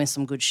actually doing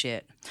some good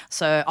shit.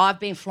 So I've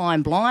been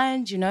flying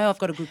blind, I've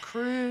got a good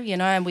crew,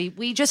 and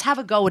we just have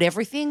a go at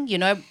everything,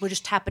 we're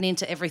just tapping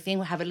into everything,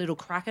 we have a little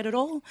crack at it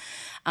all.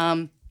 I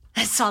love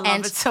it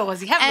so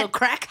Aussie. Have a little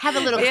crack. Have a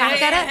little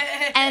crack at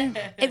it. And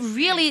it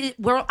really,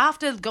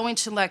 after going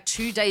to like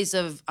 2 days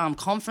of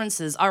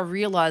conferences, I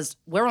realised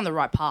we're on the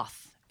right path.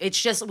 It's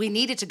just we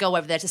needed to go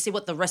over there to see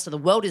what the rest of the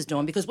world is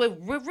doing because we're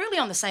really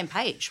on the same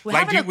page. We're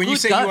having a When good you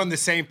say go. you're on the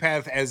same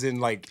path, as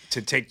in like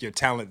to take your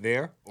talent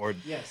there, or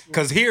Yes.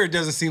 because here it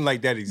doesn't seem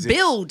like that exists.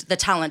 Build the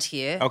talent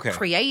here, Okay.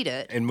 create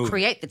it, And move.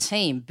 create the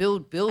team,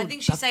 build. I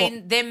think she's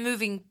saying they're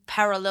moving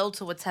parallel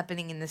to what's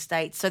happening in the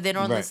States, so they're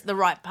on Right. the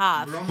right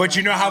path. But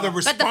you know how the the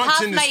response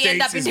path in the may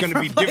end States up in is going to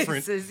be different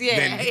different places. than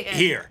Yeah.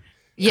 here.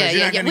 Yeah.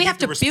 you're not gonna We get have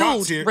the to response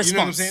build here. You know response.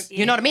 what I'm saying?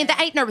 You know what I mean? There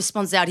ain't no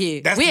response out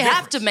here. That's We the have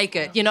difference. to make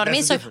it. You know what I mean?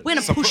 That's So the difference. we're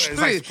gonna push It's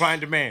through. like supply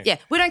and demand. Yeah,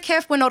 we don't care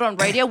if we're not on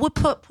radio. We'll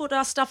put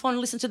our stuff on.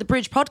 Listen to the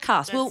Bridge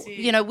podcast.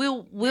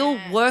 We'll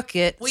work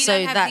it We so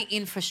don't have that the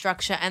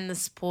infrastructure and the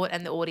support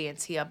and the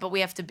audience here, but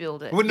we have to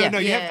build it. Well, no,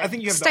 Yeah. I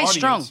think you have Stay the audience,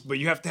 strong. but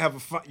you have to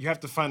have you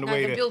have to find a No,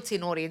 way the to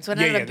built-in audience. We're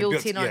Yeah, not yeah, a the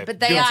built-in built- audience, yeah, but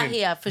they are built-in.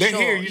 here for They're sure.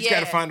 here. You just got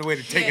to find a way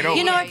to take it over.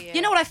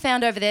 you know what I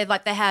found over there?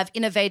 Like they have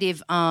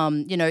innovative,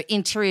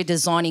 interior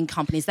designing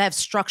companies. They have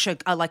structure,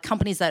 like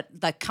companies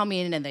that come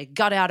in and they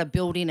gut out a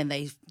building and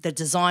they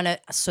design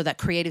it so that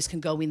creatives can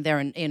go in there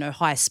and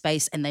hire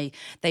space and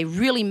they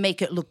really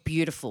make it look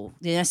beautiful.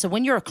 So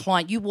when you're a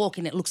client, you walk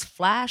in, it looks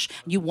flash.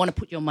 You want to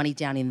put your money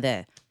down in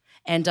there,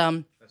 and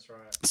That's right.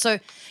 so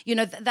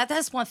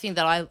that's one thing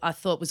that I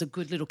thought was a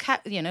good little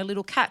catch.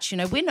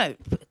 We don't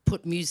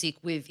put music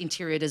with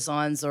interior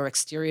designs or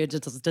exterior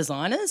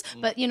designers,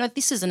 but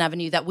this is an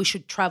avenue that we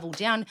should travel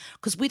down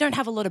because we don't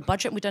have a lot of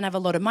budget, we don't have a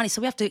lot of money,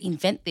 so we have to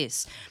invent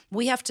this.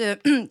 We have to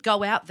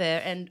go out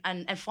there and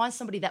find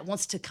somebody that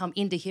wants to come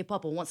into hip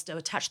hop or wants to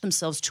attach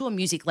themselves to a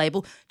music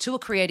label, to a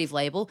creative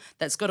label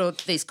that's got all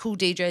these cool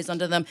DJs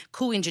under them,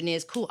 cool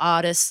engineers, cool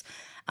artists.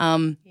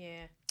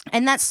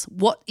 And that's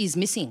what is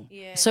missing.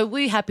 Yeah. So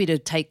we're happy to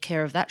take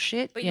care of that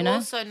shit, But you you know?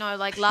 also know,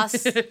 like,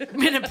 Last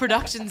Minute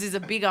Productions is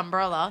a big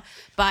umbrella,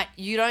 but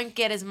you don't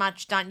get as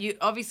much done.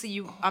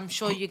 I'm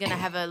sure you're going to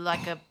have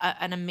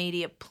an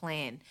immediate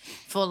plan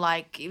for,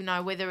 like,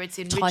 whether it's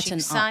enriching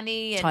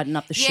Sunny. Tighten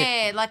up the ship.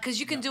 Yeah, like, because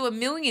you can do a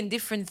million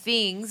different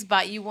things,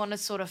 but you want to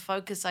sort of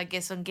focus, I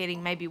guess, on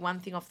getting maybe one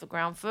thing off the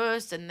ground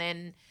first and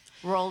then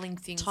rolling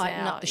things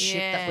Tighten out. up the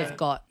ship that we've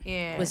got.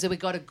 Yeah. Because we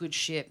got a good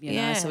ship, you know,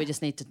 Yeah. so we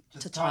just need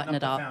to tighten it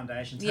the up.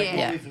 foundation. Take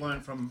Yeah. what we've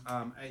learned from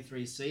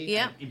A3C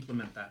Yeah. and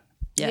implement that.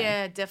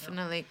 Yeah,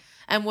 definitely.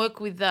 And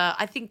work with,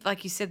 I think,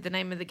 like you said, the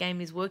name of the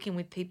game is working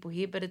with people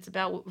here, but it's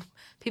about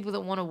people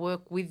that want to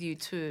work with you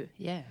too.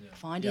 Yeah,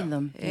 finding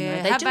them. You know,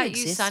 Yeah. they How do about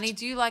exist. you, Sonny?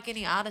 Do you like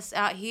any artists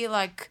out here,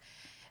 like,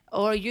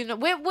 or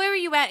where are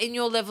you at in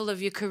your level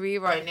of your career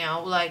right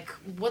now? Like,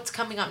 what's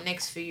coming up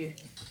next for you?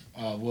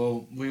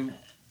 Well, we're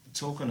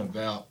talking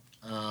about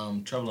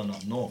travelling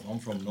up north. I'm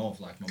from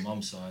north, like my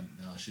mum's side.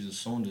 She's a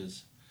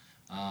Saunders.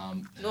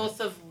 North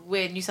of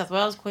where? New South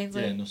Wales, Yeah,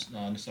 Queensland?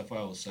 New South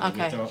Wales. So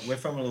Okay. we're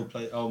from a little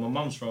place. Oh, my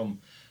mum's from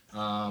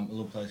a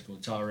little place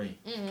called Taree,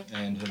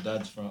 and her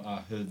dad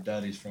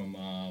is from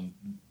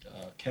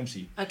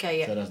Kempsey. Okay,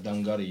 yeah. So that's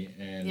Dungutty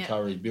and Yeah.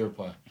 Taree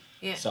Birpai.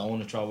 Yeah. So I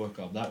want to try work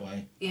up that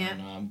way. Yeah.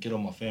 And get all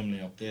my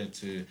family up there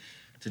to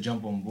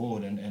jump on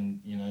board and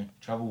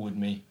travel with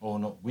me, or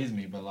not with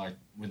me, but like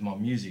with my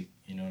music.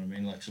 You know what I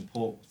mean? Like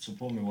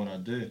support me what I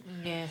do.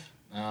 Yeah.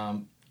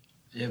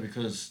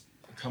 Because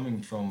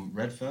coming from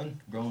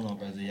Redfern, growing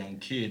up as a young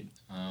kid,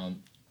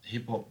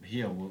 hip hop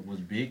here was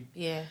big.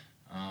 Yeah.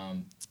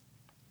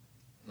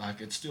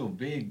 Like it's still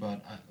big,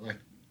 but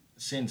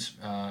since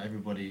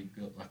everybody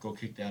got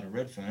kicked out of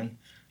Redfern,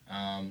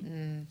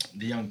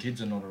 the young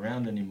kids are not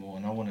around anymore,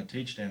 and I want to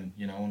teach them.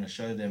 You know, I want to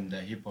show them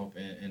that hip hop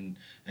and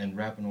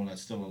rap and all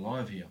that's still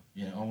alive here.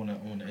 You know, I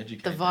want to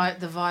educate The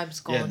vibe's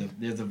gone.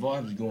 Yeah, the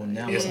vibe's gone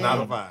now. It's not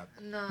a vibe.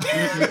 No,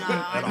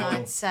 I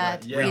know, it's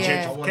sad. Yeah,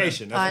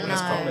 Gentrification. That's what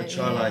it's I called.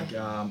 want to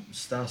try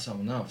start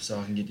something up so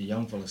I can get the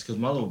young fellas. Because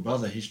my little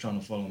brother, he's trying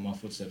to follow my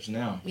footsteps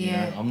now. You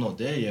know, I'm not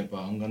there yet, but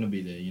I'm gonna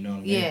be there. You know what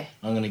I mean?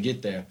 I'm gonna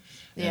get there.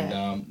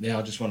 Yeah. And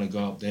I just want to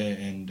go up there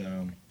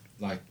and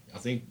I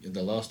think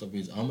the last stop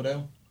is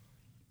Armadale.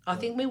 I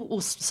think we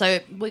will. So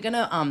we're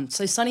gonna.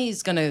 So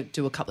Sonny's gonna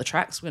do a couple of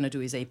tracks. We're gonna do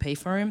his EP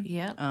for him.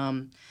 Yeah.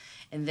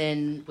 And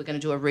then we're gonna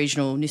do a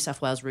regional New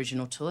South Wales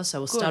regional tour. So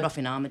we'll start off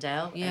in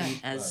Armadale. Yeah.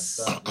 And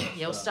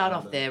we'll start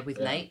off there with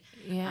Nate.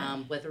 Yeah.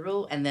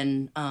 Wetherill, and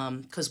then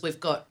because we've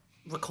got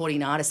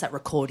recording artists that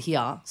record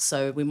here,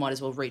 so we might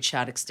as well reach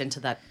out, extend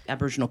to that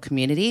Aboriginal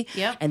community.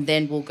 Yep. And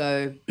then we'll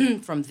go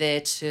from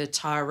there to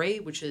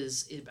Taree, which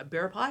is a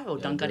Biripi or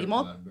Dungutty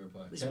mob,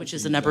 which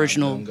is an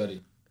Aboriginal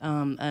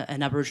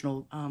an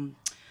Aboriginal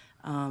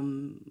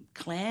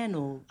clan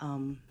or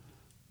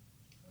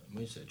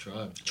When you say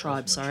tribe.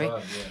 tribe, sorry.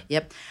 Tribe, yeah.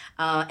 Yep.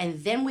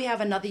 And then we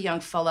have another young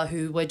fella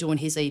who we're doing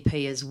his EP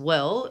as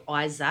well,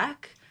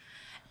 Isaac,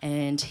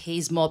 and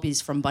his mob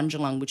is from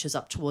Bunjalung, which is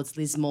up towards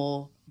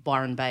Lismore,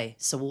 Byron Bay.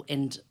 So we'll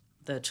end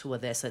the tour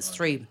there. So it's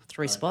three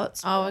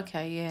spots. Oh,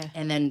 okay, yeah.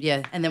 And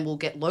then we'll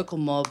get local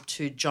mob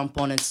to jump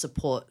on and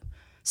support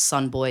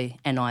Sonboy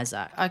and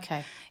Isaac.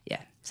 Okay.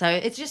 Yeah. So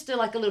it's just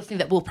like a little thing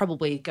that we'll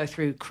probably go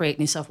through Create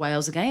New South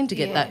Wales again to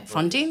get that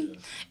funding.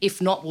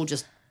 If not, we'll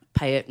just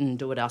pay it and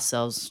do it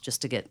ourselves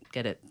just to get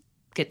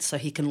so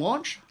he can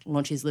launch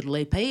his little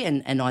EP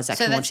and Isaac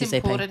So can launch that's his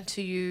EP. important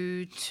to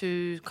you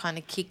to kind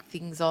of kick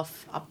things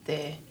off up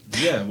there.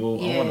 Yeah, well,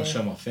 I want Yeah. to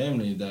show my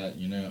family that,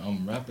 you know,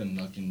 I'm rapping,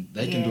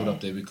 they can do it up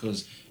there,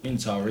 because in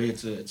Taree,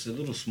 it's a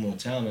little small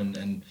town,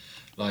 and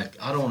like,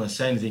 I don't want to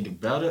say anything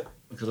about it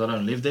because I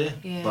don't live there,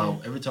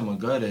 but every time I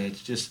go there,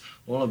 it's just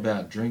all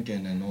about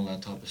drinking and all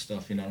that type of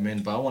stuff, you know what I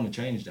mean? But I want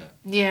to change that.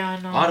 Yeah,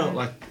 I know. I don't,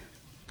 like,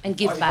 And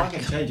give back.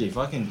 If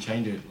I can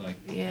change it, like,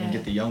 and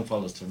get the young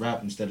fellas to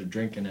rap instead of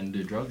drinking and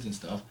do drugs and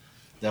stuff,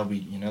 that'll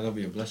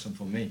be a blessing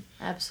for me.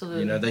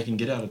 Absolutely. You know, they can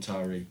get out of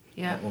Taree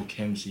or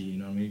Kempsey, you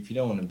know what I mean? If you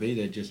don't want to be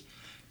there, just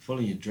follow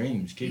your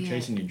dreams. Keep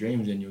chasing your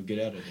dreams and you'll get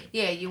out of there.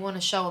 Yeah, you want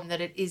to show them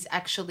that it is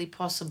actually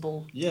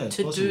possible It's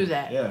to possible. do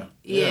that.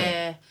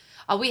 Yeah.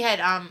 We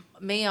had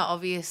Mia,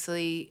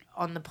 obviously,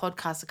 on the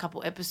podcast a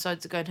couple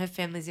episodes ago, and her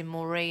family's in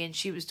Moree, and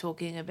she was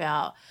talking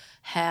about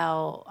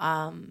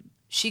how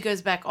she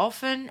goes back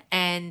often,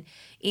 and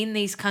in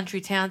these country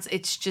towns,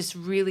 it's just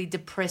really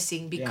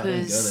depressing because I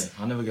don't go there.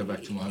 I never go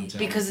back to my hometown.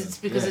 because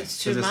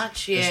it's too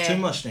much. Yeah, it's too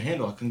much to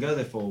handle. I can go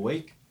there for a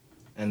week,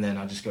 and then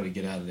I just got to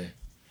get out of there.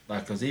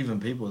 Like, because even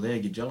people there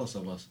get jealous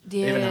of us.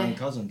 Yeah. Even our own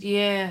cousins.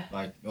 Yeah.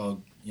 Like,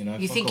 oh, you know,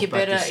 You fuck think off you're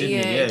back to better. Sydney.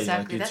 Yeah, Like,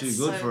 exactly. you're too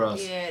good for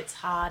us. Yeah, it's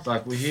hard.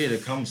 Like, we're here to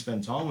come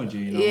spend time with you,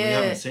 you know. We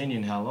haven't seen you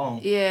in how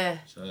long. Yeah.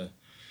 So,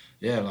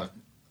 yeah, like,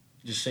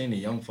 just seeing the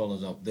young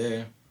fellas up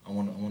there, I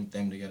want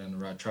them to get on the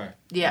right track.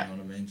 Yeah. You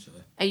know what I mean? So,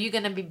 Are you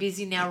going to be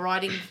busy now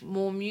writing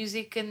more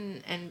music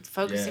and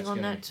focusing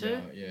on that too?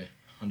 Yeah,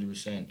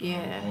 100%.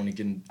 Yeah. I want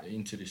to get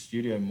into the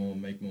studio more,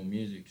 make more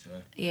music. So,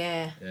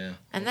 Yeah. yeah.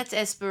 And that's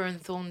Espa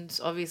and Thorn's,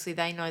 obviously,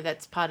 they know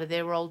that's part of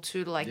their role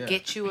too, to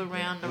get you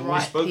around the And right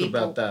we spoke people.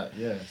 about that,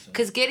 yeah. So.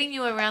 Because getting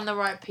you around the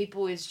right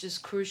people is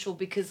just crucial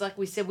because, like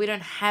we said, we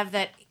don't have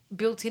that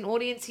built-in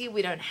audience here.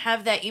 We don't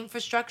have that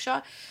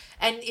infrastructure.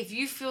 And if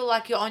you feel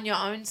like you're on your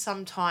own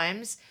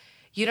sometimes,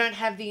 you don't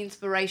have the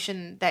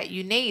inspiration that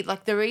you need.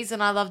 Like, the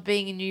reason I loved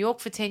being in New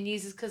York for 10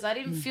 years is because I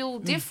didn't feel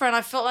different.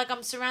 I felt like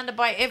I'm surrounded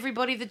by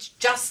everybody that's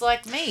just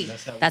like me.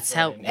 That's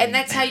how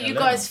You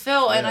guys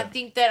felt. And I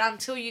think that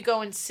until you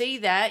go and see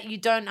that, you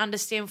don't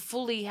understand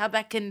fully how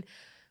that can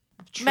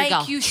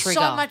make you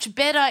so much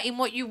better in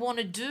what you want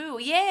to do.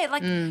 Yeah,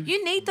 like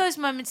you need those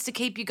moments to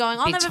keep you going.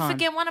 I'll never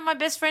forget one of my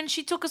best friends.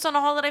 She took us on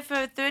a holiday for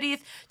her 30th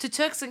to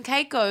Turks and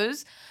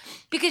Caicos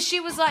because she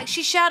was like,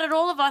 she shouted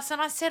all of us.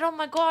 And I said, oh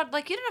my God,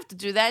 like, you don't have to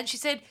do that. And she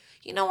said,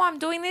 you know why I'm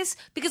doing this?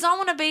 Because I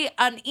want to be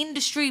an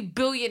industry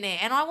billionaire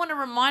and I want to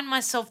remind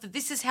myself that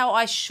this is how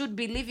I should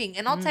be living.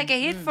 And I'll take a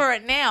hit for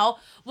it now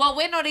while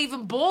we're not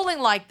even balling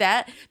like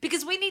that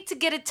because we need to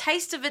get a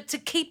taste of it to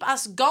keep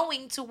us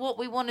going to what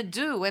we want to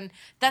do. And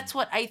that's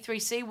what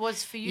A3C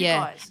was for you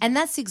guys. And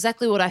that's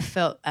exactly what I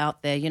felt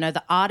out there. You know,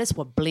 the artists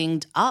were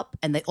blinged up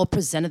and they all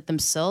presented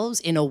themselves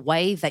in a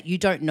way that you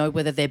don't know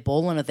whether they're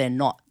balling or they're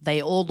not. They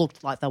all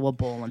looked like they were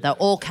balling. They're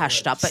all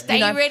cashed up. But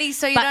Stay ready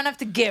so you don't have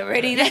to get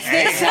ready. That's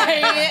their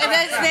saying.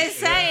 That's their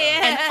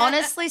saying. And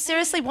honestly,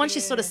 seriously, once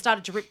you sort of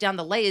started to rip down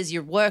the layers,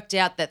 you worked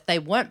out that they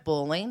weren't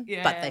balling,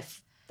 but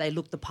they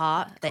looked the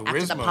part. They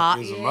acted the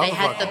part. They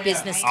had the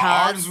business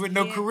cards. Artists with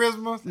no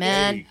charisma,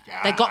 Man,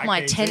 they got my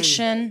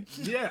attention.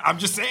 Yeah, I'm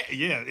just saying.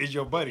 Yeah, it's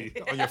your buddy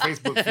on your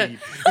Facebook feed.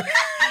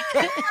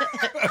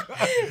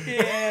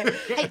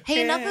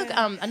 Hey,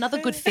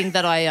 another good thing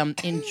that I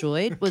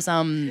enjoyed was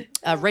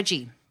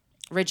Reggie.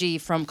 Reggie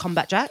from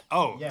Combat Jack.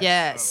 Oh,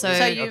 Yeah, so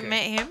you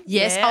met him?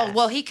 yes. Yeah. Oh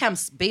well, he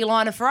comes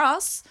beeliner for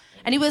us,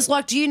 and he was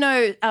like, "Do you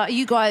know?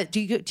 You guys? Do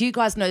you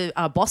guys know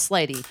Boss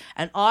Lady?"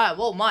 And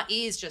my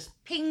ears just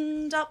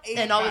pinged up,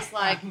 and I was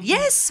like,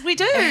 "Yes, we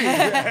do.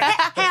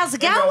 How's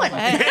it going?"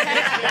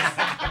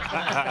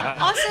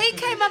 Oh, so he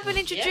came up and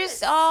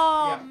introduced.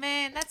 Oh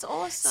man, that's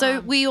awesome. So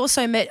we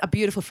also met a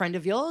beautiful friend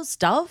of yours,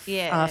 Dove.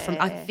 Yeah. From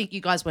I think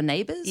you guys were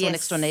neighbours or Yes.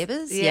 next door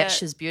neighbours. Yeah. Yeah,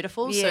 she's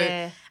beautiful.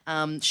 Yeah.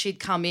 So she'd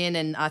come in,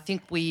 and I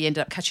think we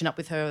ended up catching up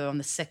with her on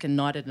the second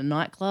night at a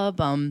nightclub.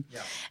 So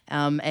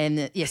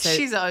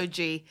she's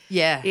OG.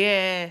 yeah,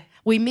 Yeah.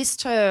 we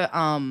missed her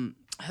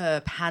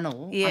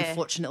panel, Yeah.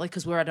 unfortunately,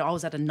 because I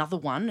was at another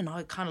one, and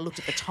I kind of looked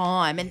at the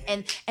time,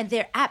 and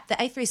their app, the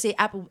A3C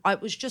app,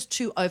 it was just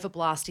too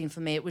overblasting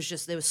for me. It was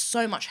just, there was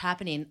so much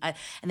happening, and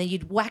then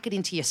you'd whack it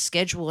into your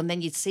schedule, and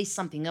then you'd see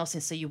something else,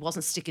 and so you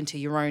wasn't sticking to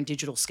your own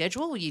digital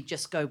schedule. You'd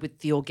just go with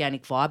the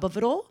organic vibe of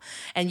it all,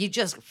 and you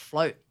just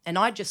float. And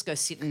I'd just go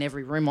sit in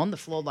every room on the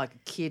floor like a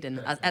kid, and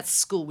at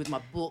school with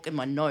my book and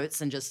my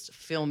notes, and just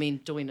filming,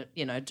 doing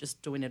it,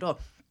 just doing it all.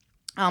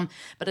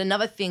 But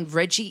another thing,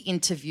 Reggie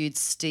interviewed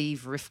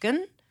Steve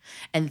Rifkin,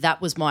 and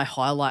that was my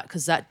highlight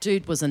because that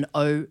dude was an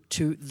O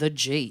to the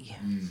G.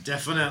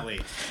 Definitely.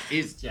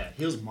 He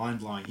was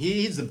mind-blowing.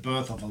 He's the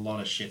birth of a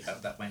lot of shit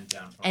that went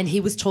down. And he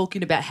was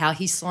talking about how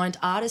he signed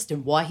artists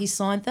and why he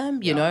signed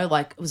them, you know,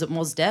 like, was it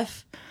Mos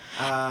Def?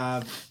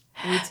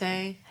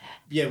 Wu-Tang.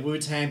 Yeah,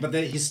 Wu-Tang, but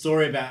then his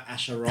story about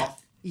Asher Roth.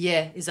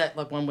 Yeah, is that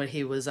like one where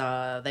he was,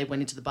 they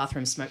went into the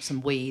bathroom, smoked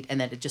some weed, and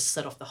then it just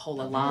set off the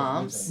whole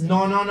alarms?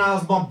 No, it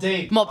was Mobb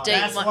Deep. Mobb Deep.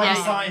 That's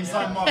why he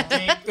signed Mobb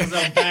Deep, because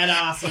they're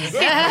badasses.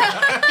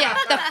 Yeah,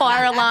 the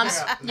fire alarms,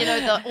 you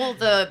know, all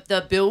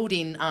the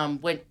building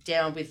went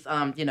down with,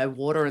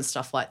 water and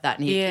stuff like that,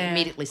 and he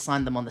immediately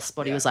signed them on the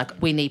spot. He was like,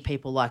 we need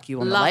people like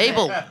you on the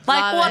label. Like,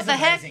 what the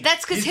heck? amazing.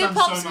 That's because He's done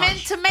hip-hop's so meant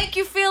much. to make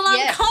you feel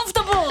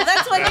uncomfortable.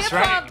 That's what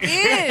hip-hop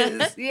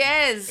is.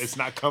 Yes. It's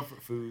not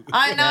comfort food.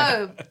 I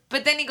know.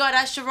 But then he got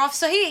Asher Roth.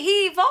 So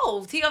he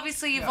evolved. He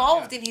obviously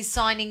evolved in his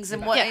signings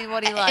and what he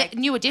liked.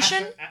 New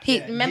Edition. He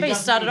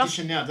does started New off.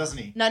 Edition now, doesn't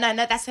he? No,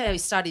 that's how he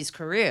started his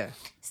career.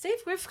 Steve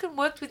Rifkin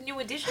worked with New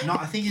Edition. No,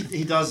 I think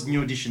he does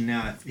New Edition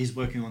now. He's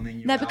working on the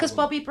new No, because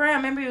album. Bobby Brown,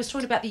 remember he was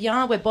talking about the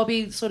yarn where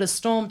Bobby sort of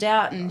stormed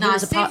out and he No,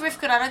 was a Steve part.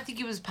 Rifkin, I don't think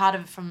he was part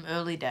of it from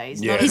early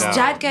days. Yeah, His no.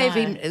 dad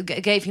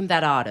gave him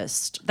that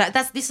artist.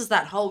 This is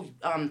that whole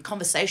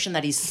conversation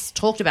that he's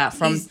talked about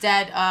from His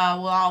dad,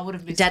 I would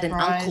have been dad and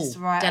surprised.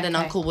 uncle. Right, Dad and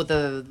okay. uncle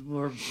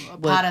were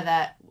Part of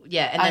that.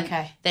 Yeah, and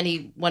Okay. then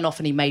he went off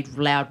and he made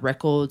Loud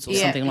Records or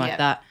something like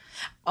that.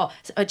 Oh,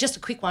 so just a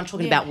quick one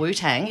talking about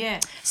Wu-Tang.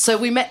 Yeah. So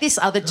we met this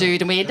other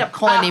dude and we ended up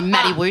calling him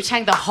Matty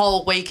Wu-Tang the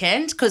whole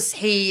weekend because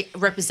he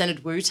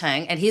represented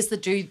Wu-Tang. And here's the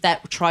dude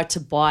that tried to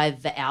buy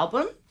the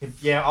album.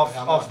 Yeah,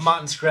 off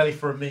Martin Shkreli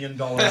for $1 million.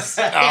 Yeah,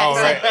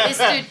 so this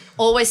dude,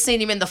 always seen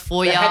him in the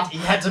foyer. He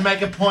had to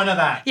make a point of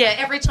that. Yeah,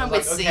 every time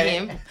we'd see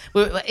him,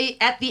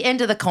 at the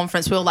end of the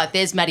conference, we were like,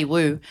 "There's Matty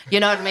Wu," you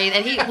know what I mean?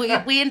 And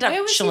we ended up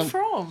Where was chilling. he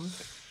from?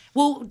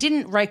 Well,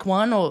 didn't Rake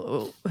one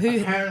or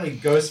who? Apparently,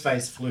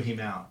 Ghostface flew him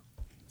out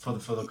for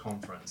the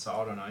conference. So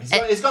I don't know.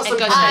 He's got some.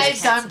 Ghostface- I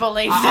don't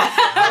believe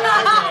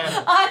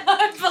that. I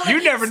don't believe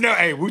You never know.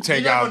 Hey, Wu-Tang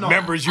You never got know.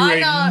 members you I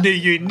ain't know.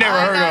 you never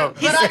I heard know, of.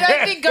 but I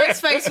don't think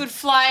Ghostface would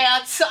fly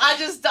out. So I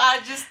just,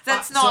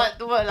 that's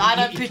not what I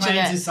don't He picture claims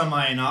that. he's some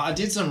minor. I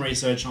did some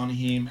research on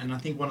him, and I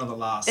think one of the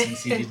last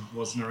things he did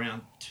was in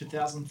around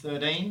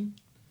 2013.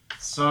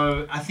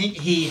 So I think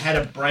he had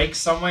a break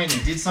somewhere and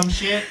he did some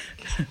shit,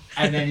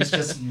 and then he's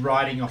just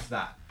riding off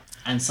that.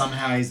 And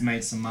somehow he's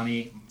made some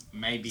money,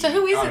 maybe. So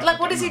who is I it? don't- Like, I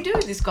what don't does he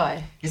know. do, this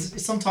guy?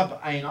 He's some type of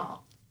A&R.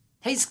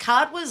 His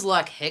card was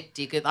like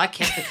hectic. I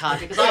kept the card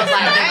because I was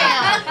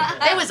like,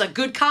 damn, it was a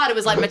good card. It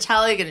was like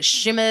metallic and it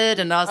shimmered,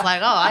 and I was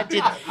like, oh, I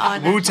did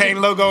Wu-Tang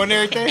logo and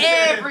everything.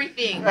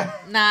 everything.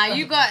 Nah,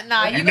 you got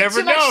never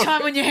too much know.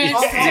 time on your hands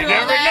to do all You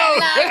never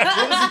that.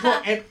 What was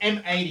he called?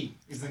 M80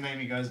 is the name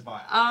he goes by.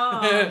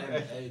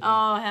 Oh,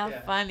 how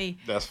funny.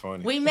 That's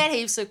funny. We met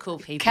heaps of cool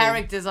people.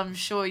 Characters, I'm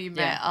sure you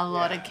met a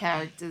lot of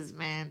characters,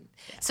 man.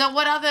 So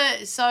were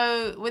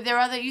there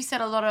other, you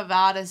said a lot of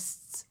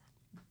artists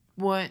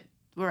were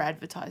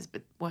advertised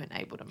but weren't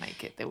able to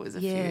make it. There was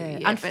a few. Yeah,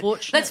 But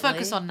unfortunately. let's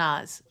focus on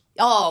Nas.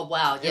 Oh,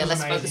 wow. Yeah, was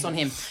let's amazing. focus on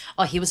him.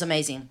 Oh, he was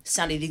amazing.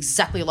 Sounded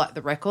exactly like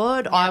the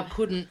record. I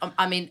couldn't,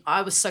 I mean,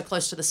 I was so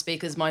close to the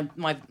speakers. My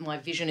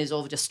vision is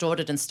all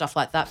distorted and stuff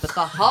like that. But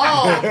the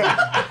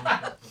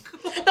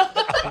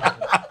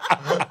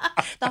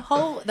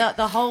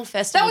whole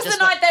festival. That was the just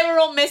night they were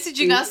all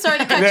messaging us. Sorry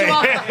to cut you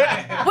off.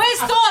 Where's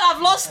Thorn?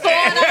 I've lost Thorn.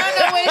 I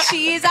don't know where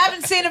she is. I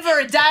haven't seen her for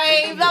a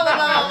day. Blah, blah,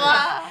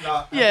 blah,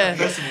 blah. Yeah.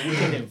 First of all, we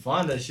couldn't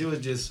find her. She was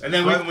just. And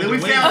then we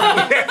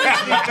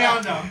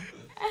found him.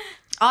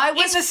 I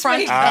was In the front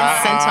suite.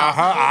 and centre.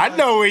 I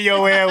know where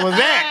your ass was at.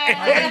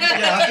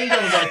 Yeah, I think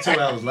that was like 2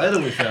 hours later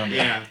we found her.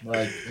 Yeah.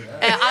 Like,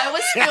 And I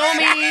was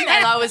filming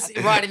and I was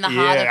right in the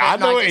heart of it. I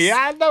and know it.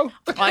 Yeah, I know.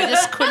 I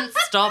just couldn't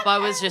stop. I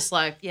was just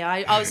like, yeah,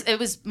 I was. It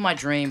was my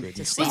dream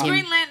to see Was him.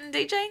 Green Lantern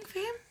DJing for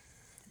him?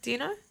 Do you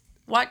know?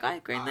 white guy,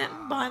 Green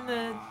Lantern, behind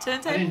the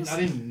turntables? I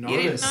didn't notice. You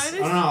didn't notice? I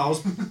don't know. I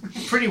was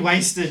pretty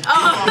wasted.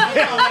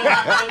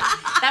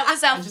 That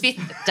was our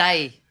fifth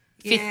day.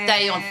 Fifth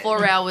day on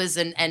 4 hours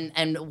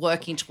and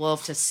working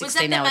 12 to 16-hour days. Was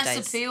that the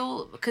Mass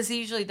Appeal? Because he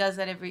usually does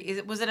that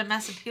was it a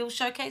Mass Appeal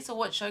showcase or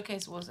what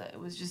showcase was it? It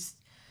was just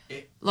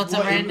lots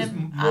of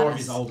random more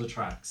artists? of his older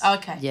tracks.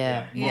 Okay.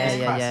 Yeah.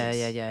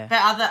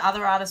 But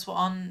other artists were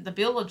on the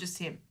bill or just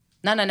him?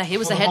 No. He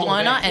was the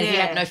headliner and he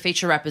had no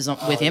feature rappers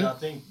with him. I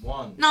think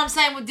one. No, I'm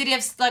saying, did he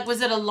have,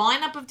 was it a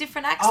lineup of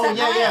different acts Oh, that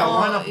night? yeah, a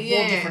or- lineup of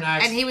all different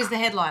acts. And he was the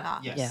headliner?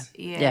 Yes.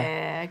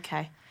 Yeah,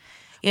 okay.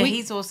 Yeah,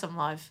 he's awesome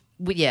live.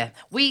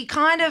 We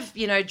kind of,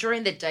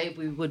 during the day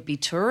we would be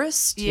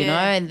tourists,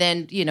 Yeah. and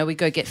then, we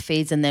go get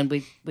feeds and then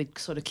we'd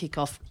sort of kick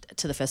off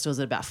to the festivals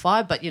at about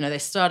 5, but, they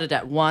started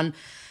at 1.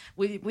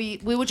 We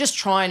were just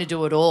trying to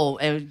do it all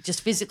and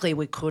just physically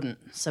we couldn't.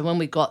 So when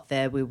we got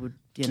there, we would,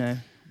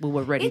 we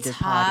were ready It's to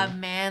party. hard,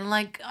 man.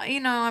 Like,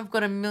 I've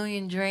got a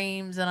million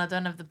dreams and I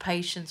don't have the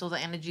patience or the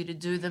energy to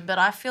do them, but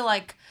I feel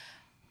like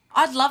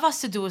I'd love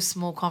us to do a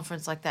small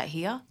conference like that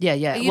here. Yeah.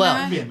 You Well, know?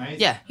 That'd be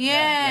amazing.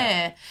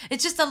 Yeah.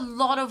 It's just a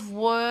lot of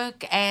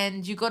work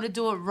and you got to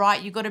do it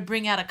right. You got to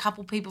bring out a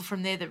couple people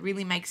from there that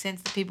really make sense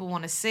that people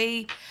want to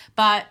see.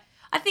 But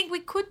I think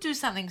we could do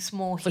something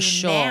small here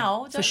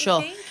now. Don't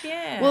you think?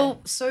 Yeah.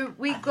 Well, so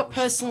we got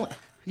personal.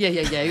 Yeah.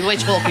 We're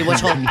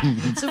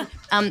talking. So,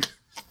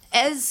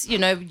 as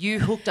you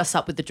hooked us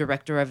up with the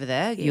director over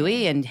there,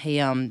 Yui, and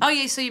he. Oh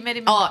yeah, so you met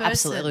him in person.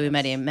 Absolutely, we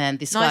met him. Man,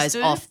 this Nice guy's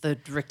dude. off the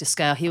Richter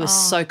scale. He was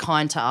so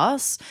kind to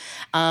us.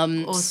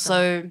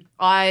 So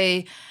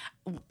I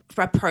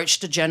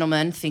approached a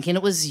gentleman thinking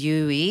it was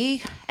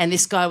Yui, and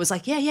this guy was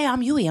like, "Yeah,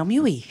 I'm Yui.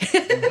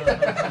 Can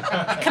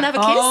I have a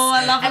kiss?" Oh,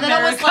 I love And then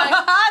I was like,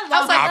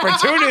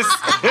 Opportunist.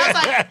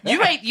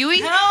 "You ain't Yui."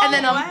 Oh, And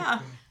then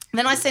wow.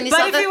 then I sent this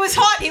But other. if he was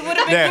hot, he would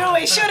have been Yeah.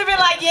 Yui. Should have been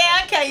like,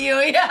 yeah, okay,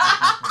 Yui.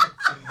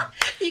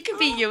 You can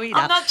be Yui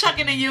now. I'm not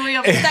chucking a Yui.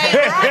 I'm staying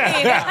right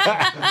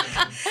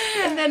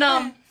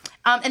here.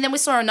 And then we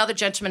saw another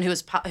gentleman who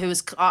was.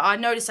 I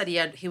noticed that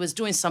he was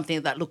doing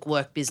something that looked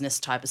work business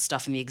type of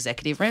stuff in the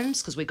executive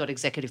rooms because we got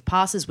executive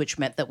passes, which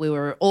meant that we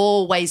were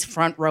always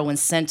front row and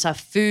center,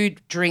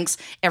 food, drinks,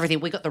 everything.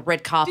 We got the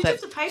red carpet. Did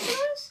you have to pay for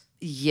those?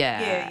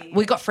 Yeah.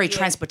 We got free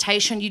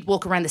transportation. You'd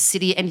walk around the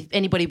city and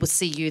anybody would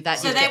see you.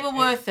 So they were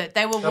worth it.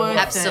 They were worth it.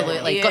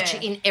 Absolutely. Yeah. Got you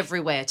in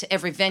everywhere, to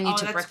every venue,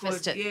 to that's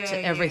breakfast, good. to Yeah.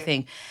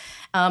 everything.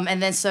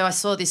 And then so I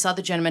saw this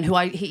other gentleman who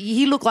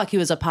he looked like he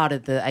was a part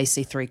of the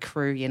AC3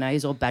 crew,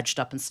 he's all badged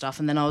up and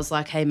stuff. And then I was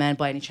like, "Hey man,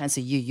 by any chance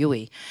are you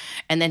Yui?"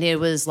 And then he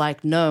was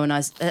like, "No." And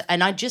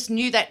I just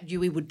knew that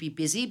Yui would be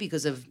busy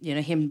because of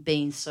him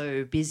being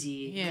so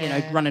busy,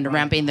 running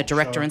around being the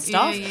director and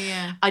stuff.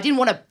 Yeah. I didn't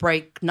want to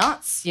break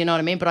nuts, you know what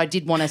I mean? But I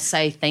did want to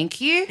say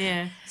thank you.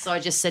 Yeah. So I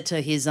just said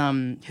to his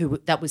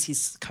that was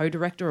his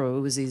co-director or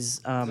it was his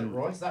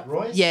Royce? Is that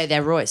Royce? yeah,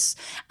 they're Royce.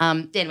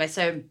 Anyway,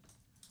 so.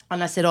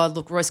 And I said, "Oh,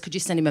 look, Royce, could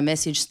you send him a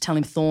message? Tell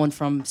him Thorn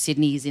from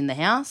Sydney is in the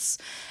house."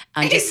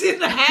 He's in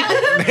the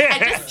house. And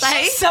just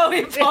say, So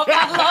important.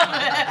 I love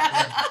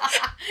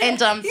it.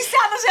 and You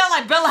sound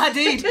like Bella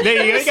Hadid.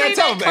 There you gotta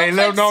tell him, hey,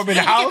 let him know I'm in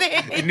the house.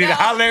 You need to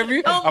holler at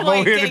me. Oh, I'm boy,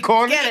 over here in the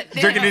corner get it.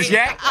 drinking this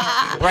yak,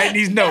 writing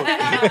these notes.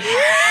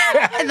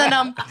 and then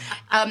I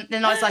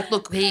was like,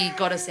 "Look, he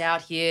got us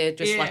out here.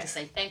 Just like Yeah. to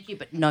say thank you,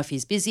 but know if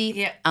he's busy."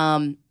 Yeah.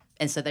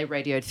 And so they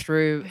radioed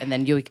through, and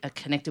then you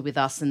connected with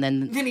us, and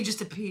then. Then he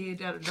just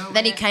appeared out of nowhere.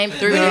 Then he came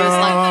through and he was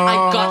like,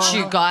 "I got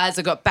you guys.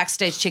 I got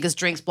backstage chickens,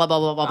 drinks, blah, blah,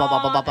 blah, blah, blah,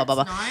 blah, blah,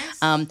 blah, blah."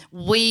 Nice.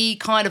 We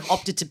kind of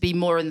opted to be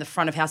more in the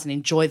front of house and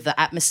enjoy the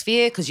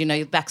atmosphere because,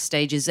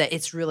 backstage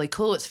it's really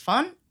cool. It's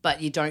fun, but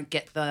you don't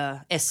get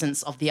the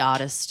essence of the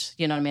artist.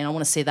 You know what I mean? I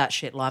want to see that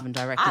shit live and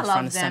direct I in front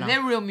love of them. center.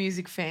 They're real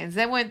music fans.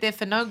 They weren't there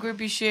for no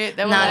groupie shit.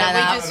 They were No.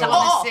 we just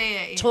want to see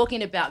it.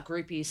 Talking about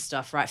groupie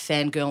stuff, right?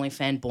 Fangirling,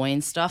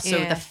 fanboying stuff. So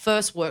Yeah. the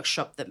first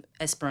workshop that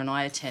Espa and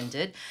I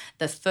attended,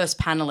 the first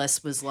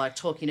panelist was like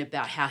talking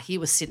about how he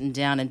was sitting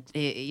down and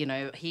he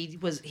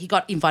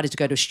got invited to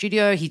go to a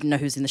studio. He didn't know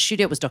who was in the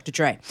studio. It was Dr.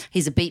 Dre.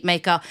 He's a beat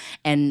maker,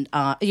 and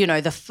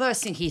the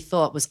first thing he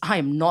thought was, "I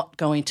am not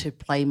going to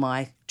play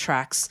my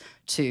tracks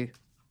to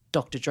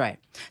Dr. Dre."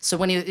 So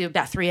when he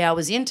about 3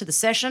 hours into the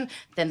session,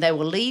 then they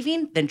were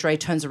leaving. Then Dre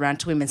turns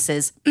around to him and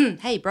says,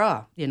 "Hey,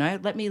 bro,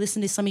 let me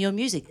listen to some of your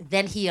music."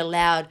 Then he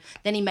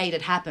made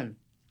it happen.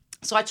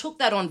 So I took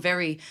that on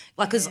very,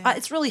 because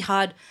it's really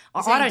hard.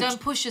 So I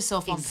don't push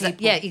yourself on people.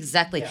 Yeah,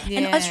 exactly. Yeah.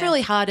 And it's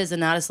really hard as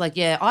an artist. Like,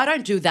 I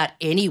don't do that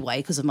anyway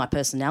because of my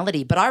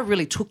personality, but I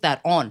really took that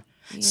on.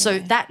 Yeah. So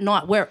that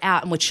night we're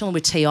out and we're chilling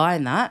with T.I.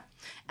 and that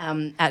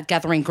at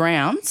Gathering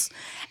Grounds.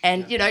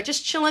 And,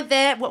 just chilling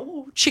there,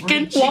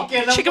 chicken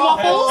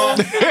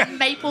waffles,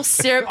 maple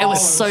syrup. It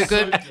was so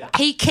good.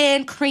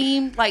 Pecan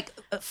cream, like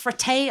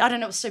frappe. I don't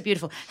know. It was so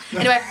beautiful.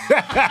 Anyway,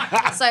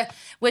 so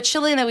we're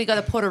chilling and we got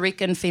a Puerto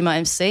Rican female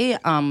MC,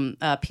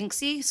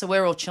 Pinksy. So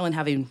we're all chilling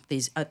having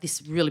this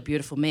really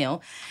beautiful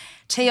meal.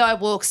 T.I.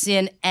 walks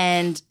in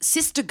and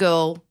Sister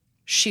Girl,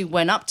 she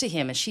went up to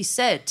him and she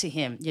said to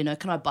him,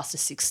 "Can I bust a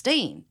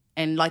 16?"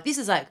 And like, this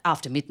is like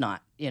after midnight,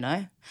 you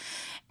know?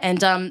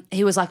 And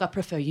he was like, I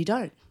prefer you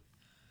don't.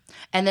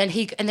 And then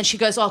she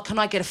goes, oh, can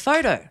I get a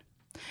photo?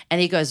 And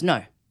he goes,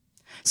 no.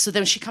 So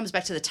then she comes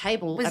back to the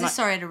table. Was this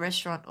at a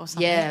restaurant or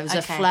something? Yeah, it was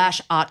a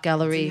flash art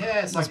gallery.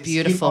 Yeah, it's it was like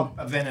beautiful.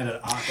 Hip-hop event at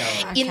an art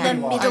gallery. In the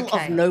middle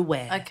of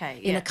nowhere. Okay,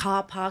 In a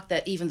car park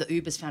that even the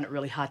Ubers found it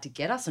really hard to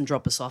get us and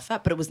drop us off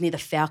at, but it was near the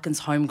Falcons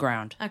home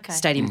ground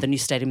stadium, the new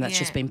stadium that's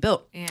just been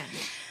built. Yeah.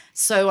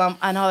 So,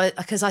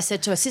 because I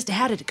said to her sister,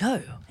 how did it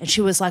go? And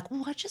she was like,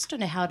 well, I just don't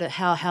know how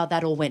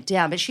that all went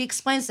down. But she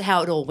explains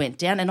how it all went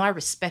down, and I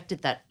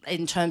respected that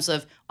in terms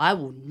of I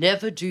will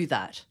never do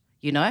that,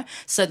 you know?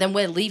 So then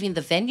we're leaving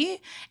the venue,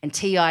 and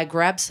T.I.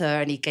 grabs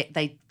her, and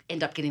they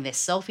end up getting their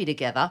selfie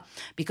together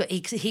because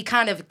he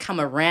kind of come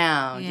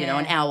around, you know,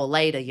 an hour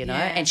later, you know,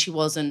 and she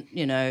wasn't,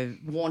 you know,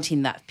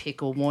 wanting that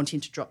pic or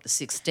wanting to drop the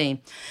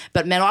 16.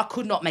 But, man, I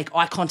could not make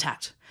eye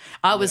contact.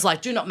 I was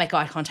like, do not make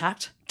eye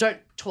contact. Don't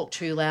talk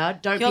too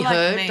loud. Don't be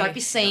heard. Me. Don't be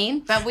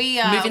seen. But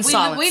we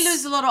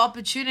lose a lot of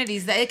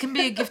opportunities. That it can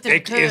be a gift and a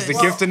curse. It's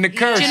the gift and the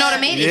curse. Do you know what I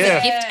mean? Yeah.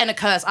 It's a gift and a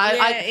curse.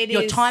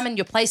 Your time and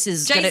your place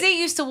is.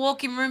 Jay-Z used to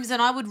walk in rooms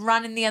and I would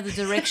run in the other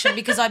direction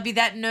because I'd be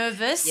that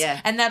nervous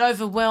and that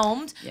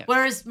overwhelmed. Yeah.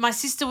 Whereas my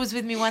sister was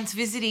with me once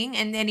visiting,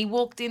 and then he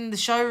walked in the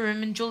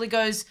showroom and Julie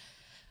goes,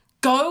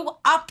 go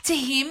up to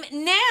him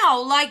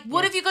now. Like,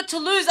 what have you got to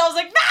lose? I was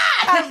like, nah!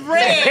 I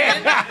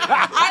ran.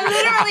 I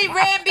literally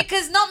ran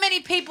because not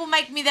many people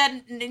make me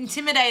that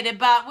intimidated.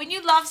 But when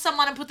you love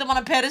someone and put them on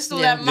a pedestal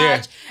that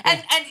much,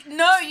 and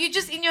no, you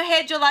just in your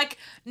head, you're like,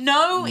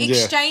 no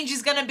exchange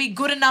is going to be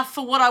good enough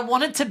for what I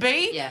want it to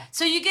be. Yeah.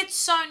 So you get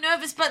so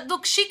nervous. But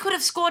look, she could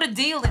have scored a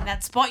deal in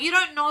that spot. You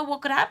don't know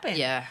what could happen.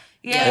 Yeah.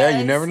 Yeah,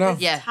 you never know.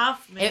 It's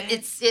tough, man.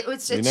 It's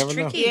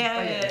tricky.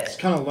 Yeah. It's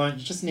kind of learned.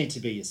 You just need to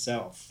be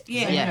yourself.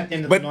 Yeah. At the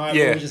end of the night,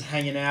 we were just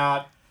hanging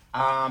out.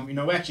 You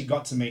know, we actually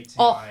got to meet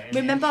T.I. Oh,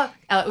 remember,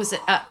 it was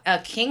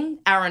King,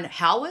 Aaron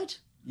Howard?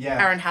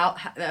 Yeah. Aaron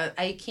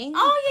A. King?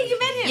 Oh, yeah, you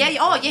met him.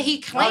 Yeah, he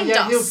claimed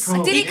us. He was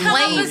cool. Did he come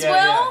up as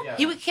well?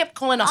 He kept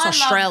calling us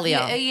Australia.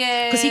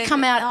 Because he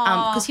come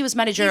out, because he was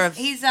manager of...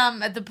 He's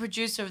the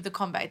producer of the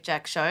Combat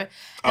Jack show.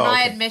 And I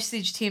had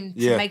messaged him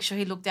to make sure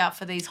he looked out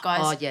for these guys.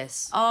 Oh,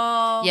 yes.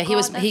 Oh, yeah,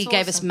 he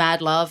gave us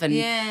mad love. And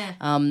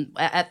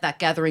at that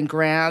gathering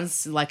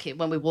grounds, like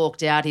when we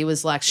walked out, he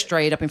was like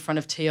straight up in front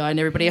of T.I. and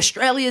everybody,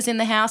 Australia's in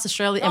the house,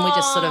 Australia. And we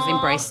just sort of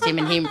embraced him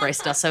and he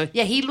embraced us. So,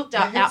 yeah, he looked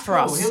out for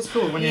us. He was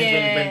cool when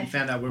he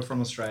found out we're from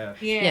Australia.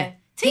 Yeah.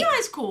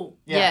 T.I.'s cool.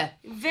 Yeah.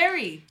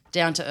 Very.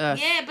 Down to earth.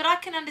 Yeah, but I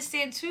can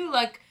understand too,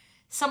 like,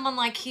 someone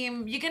like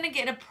him, you're going to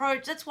get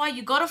approached. That's why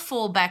you got to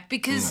fall back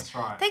because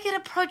they get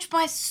approached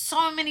by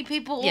so many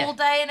people all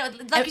day.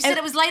 And like you said,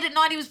 it was late at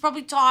night. He was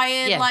probably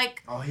tired. Yeah.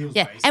 Like, he was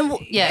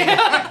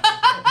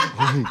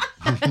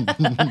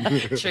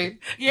True.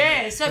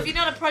 Yeah, so if you're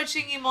not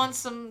approaching him on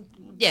some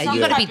you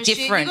got to be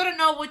different. Shit, you got to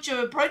know what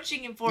you're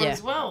approaching him for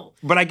as well.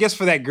 But I guess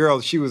for that girl,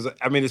 it's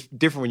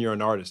different when you're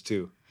an artist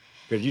too.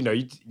 Because, you know,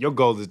 your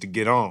goal is to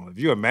get on. If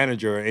you're a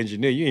manager or an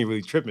engineer, you ain't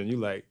really tripping. You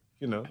like,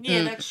 you know.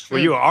 Yeah, that's true.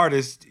 When you're an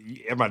artist,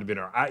 it might have been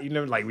you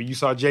know, like when you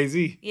saw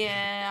Jay-Z.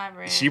 Yeah, I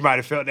read. She might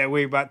have felt that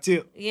way about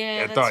Tip.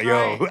 Yeah, and thought,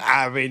 right.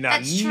 I mean,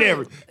 That's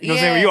never. true. You know what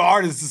I'm saying? When you're an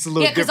artist, it's a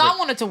little different. Yeah, because I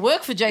wanted to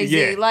work for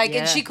Jay-Z.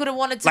 And she could have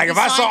wanted to like be if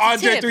I saw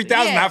signed to Andre Tip.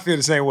 3000, I feel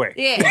the same way.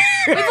 Yeah.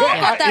 We've all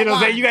got that you know what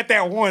I'm one. saying? You got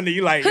that one that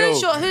you like,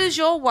 Who's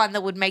your one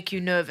that would make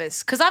you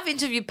nervous? Because I've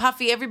interviewed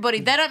Puffy, everybody.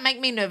 They don't make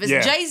me nervous.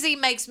 Yeah. Jay-Z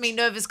makes me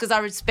nervous because I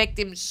respect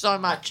him so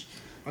much.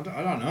 I don't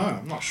know.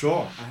 I'm not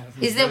sure.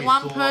 Is there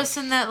one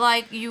person that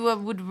like you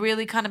would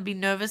really kind of be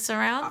nervous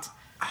around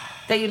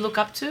that you look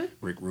up to?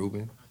 Rick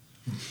Rubin.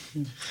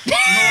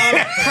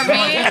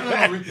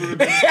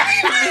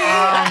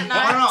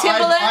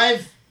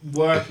 I've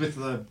worked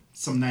with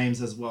some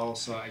names as well,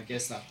 so I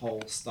guess that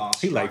whole star.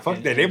 He like,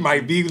 fuck that. They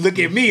might be look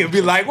at me and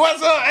be like,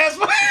 what's up,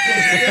 Espa?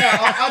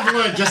 I've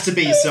learned just to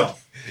be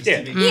yourself.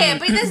 Yeah,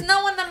 but there's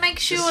no one that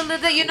makes you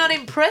that you're not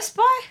impressed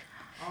by.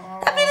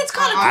 I mean, it's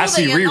kind of cool I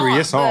see that you're Riri, not,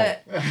 it's home.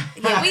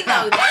 Yeah, we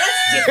know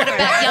that.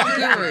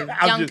 That's different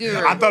about Young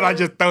Guru. I thought I'd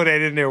just throw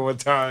that in there one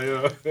time. You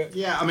know?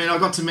 Yeah, I mean, I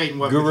got to meet and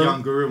work with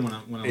Young Guru when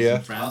I was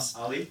in France.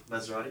 Ali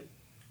Maserati.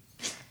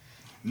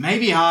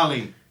 Maybe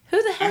Ali.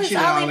 Who the hell is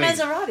Ali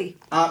Maserati?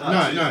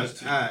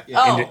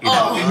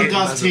 Who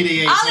does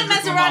TDE? Ali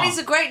Maserati's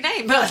a great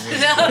name. But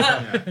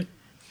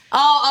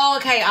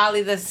okay,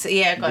 Ali. Gotcha.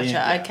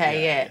 Yeah,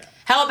 okay, yeah.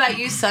 How about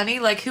you, Sonny?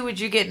 Like, who would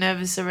you get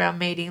nervous around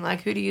meeting?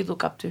 Like, who do you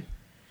look up to?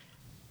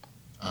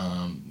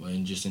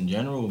 Just in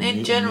general.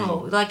 In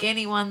general, like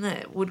anyone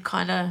that would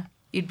kind of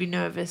you'd be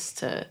nervous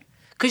to,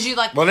 because you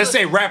like. Well, let's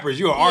say rappers.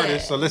 You're an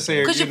artist, so let's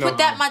say because you put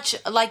that much,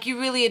 like you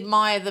really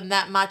admire them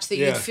that much that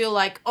you'd feel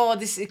like, oh,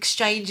 this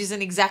exchange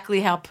isn't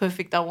exactly how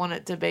perfect I want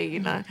it to be. You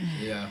know.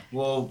 Yeah.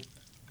 Well,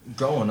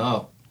 growing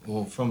up,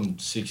 from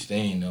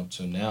 16 up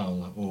to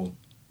now,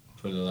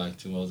 probably like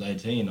till I was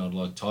 18, I'd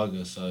like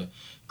Tiger. So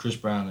Chris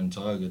Brown and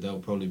Tiger, that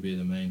would probably be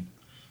the main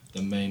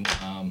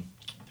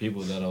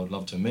people that I would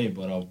love to meet.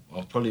 But I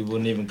probably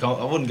wouldn't even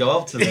I wouldn't go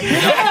up to them. You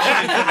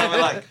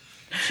know?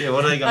 Shit,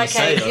 what are they gonna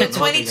say? Okay, you're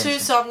 22,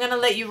 so I'm gonna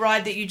let you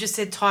ride that you just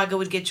said Tiger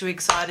would get you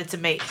excited to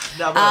meet.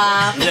 No,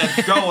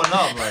 yeah, growing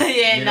up, like.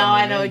 Yeah, you no,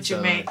 what I know mean? what you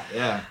So, mean. like,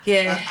 yeah.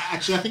 Yeah.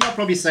 Actually, I think I'll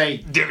probably say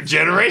Different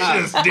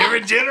generations.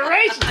 Different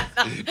generations.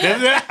 You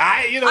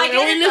know, I what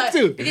get we it live though,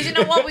 to. because you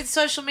know what, with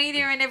social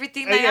media and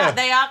everything, Yeah.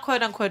 they are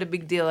quote unquote a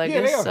big deal, I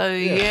Yeah, guess. they are. So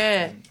Yeah.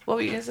 yeah. What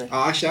were you gonna say?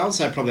 actually, I would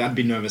say probably I'd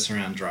be nervous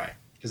around Dre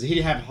because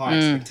he'd have high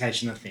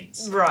expectation of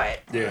things. Right.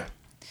 Yeah.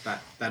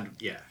 That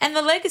yeah. And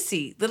the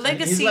legacy, his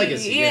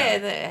legacy,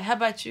 yeah. How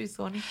about you,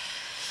 Thorny?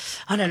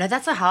 I don't know.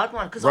 That's a hard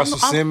one because Russell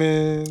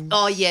Simmons.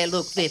 Oh yeah,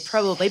 look, they're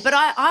probably. But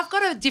I've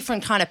got a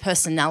different kind of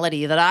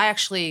personality that I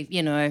actually,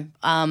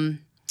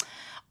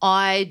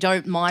 I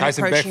don't mind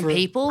Tyson approaching Beckford.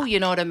 people. You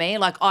know what I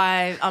mean? Like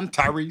I'm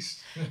Tyrese.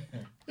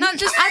 no,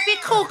 just I'd be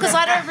cool because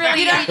I don't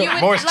really. You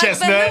would, Morris But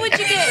Chestnut. who would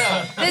you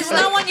get? There's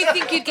no one you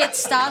think you'd get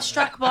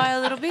starstruck by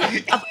a little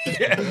bit.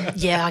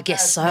 Yeah, I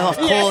guess so, of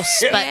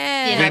course. But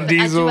Yeah. Vin I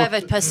Diesel. do have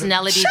a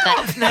personality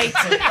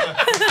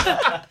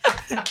that.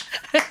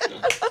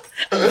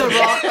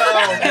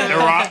 The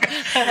Rock.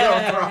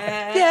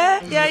 Yeah.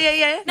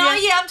 No,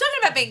 yeah, I'm talking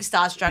about being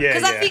starstruck Yeah,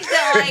 because I yeah. think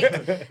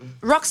that like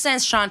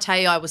Roxanne's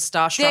Shantae, I was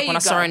there starstruck you when I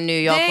go. saw her in New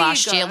York There you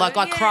last year. go. Like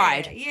I Yeah,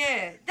 cried.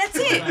 Yeah, that's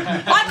it. I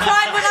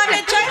cried when I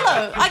met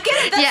J-Lo. I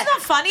get it. That's Yeah.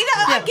 not funny.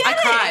 I get I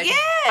cried. it.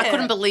 Yeah. I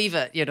couldn't believe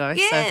it, Yeah, so,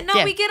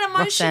 no, we get Roxanne.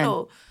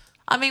 emotional.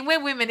 I mean, we're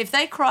women. If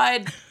they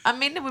cried, I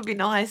mean, it would be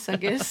nice, I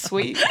guess,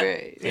 sweet.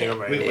 But, Yeah,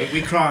 right.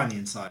 We cry on the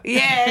inside.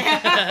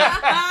 yeah.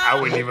 I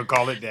wouldn't even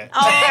call it that.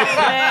 Oh,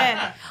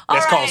 man. All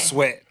That's called right.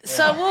 sweat.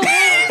 So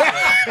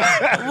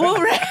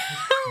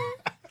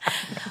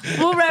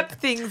we'll wrap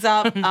things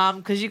up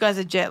because you guys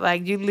are jet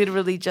lagged. You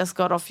literally just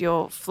got off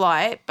your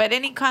flight. But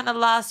any kind of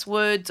last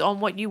words on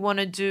what you want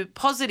to do,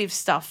 positive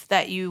stuff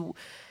that you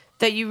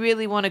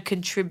really want to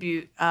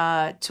contribute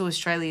to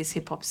Australia's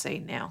hip hop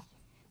scene now?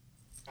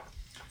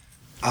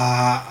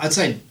 I'd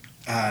say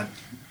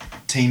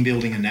team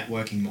building and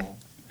networking more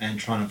and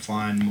trying to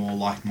find more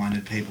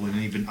like-minded people and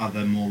even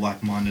other more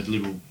like-minded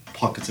little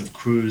pockets of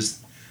crews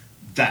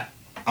that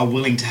are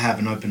willing to have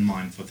an open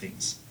mind for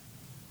things.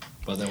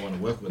 But they want to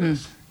work with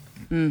us.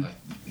 Like,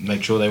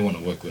 make sure they want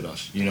to work with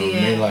us. You know what I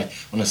mean? Yeah. Like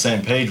on the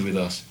same page with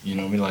us. You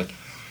know what I mean? Like,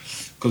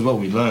 because what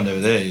we learned over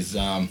there is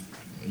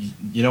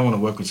you don't want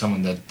to work with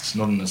someone that's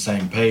not on the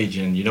same page,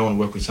 and you don't want to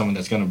work with someone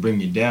that's going to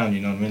bring you down.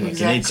 You know what I mean? Like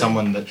you need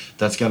someone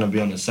that's going to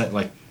be on the same,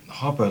 like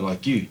Hopper,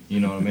 like you. You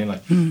know what I mean?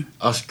 Like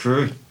us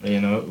crew.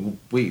 You know,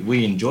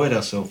 we enjoyed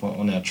ourselves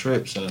on our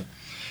trip. So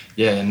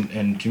yeah,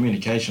 and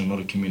communication, a lot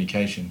of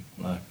communication.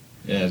 Like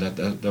yeah,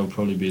 that will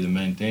probably be the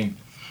main thing.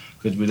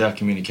 Because without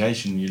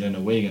communication, you don't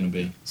know where you're going to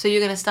be. So you're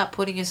going to start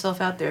putting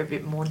yourself out there a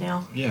bit more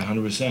now? Yeah,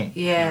 100%.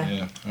 Yeah.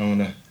 Yeah, I want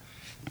to,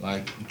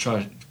 like,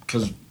 try...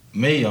 Because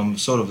me, I'm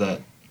sort of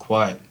that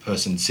quiet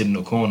person sitting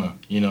in the corner,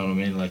 you know what I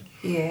mean? Like,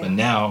 Yeah. but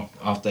now,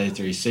 after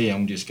A3C,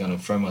 I'm just going to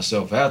throw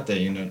myself out there,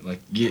 you know,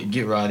 like,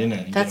 get right in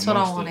it. And That's get what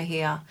I amongst want to it.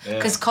 hear. Yeah.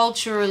 Because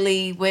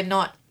culturally, we're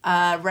not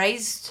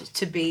raised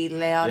to be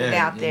loud and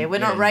Yeah, out there. yeah, We're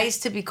not yeah.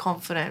 raised to be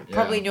confident. Yeah.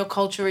 Probably in your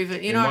culture,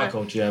 even, you In know. my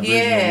culture, Yeah.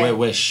 Aboriginal,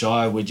 we're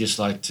shy. We just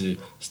like to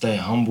stay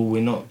humble.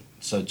 We're not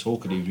so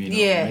talkative, you know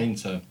Yeah. what I mean?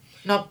 So,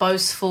 Not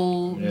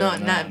boastful, yeah,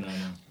 not no.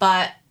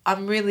 But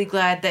I'm really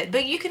glad that.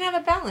 But you can have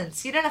a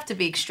balance. You don't have to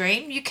be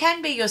extreme. You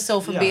can be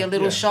yourself and be Yeah, a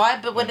little yeah, shy.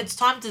 But when it's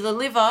time to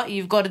deliver,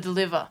 you've got to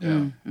deliver.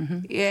 Yeah.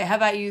 Yeah. How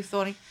about you,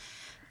 Thorny?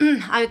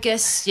 I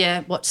guess,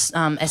 what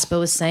Espa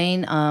was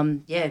saying,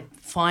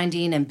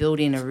 finding and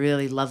building a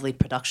really lovely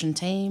production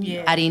team,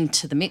 Yeah. add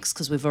into the mix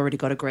because we've already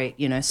got a great,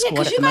 squad Yeah, at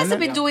because the you guys moment. have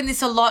been doing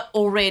this a lot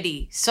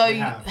already. So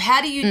have.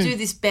 how do you do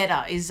this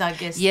better? Is I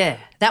guess. Yeah,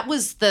 that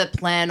was the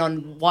plan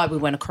on why we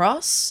went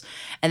across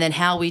and then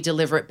how we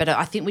deliver it better.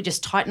 I think we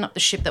just tighten up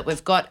the ship that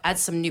we've got, add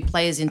some new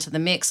players into the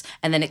mix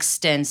and then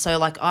extend. So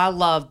like I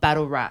love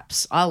battle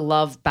raps. I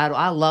love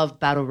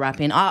battle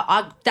rapping.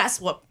 I that's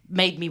what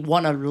made me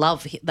want to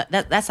love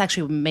that's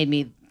actually what made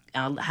me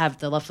have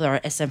the love for our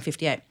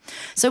SM58.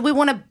 So we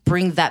want to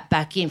bring that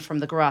back in from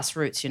the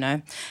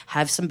grassroots,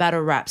 have some battle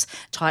raps,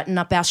 tighten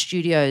up our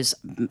studios,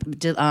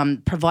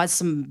 provide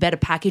some better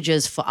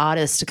packages for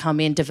artists to come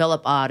in,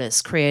 develop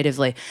artists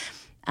creatively.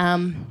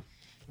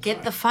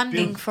 Get the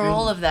funding for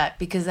all of that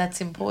because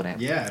that's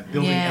important. Yeah,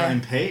 building Yeah.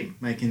 LMP,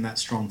 making that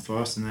strong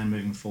first and then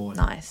moving forward.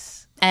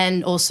 Nice.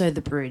 And also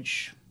the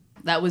bridge.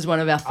 That was one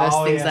of our first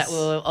things that yes. we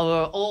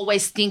were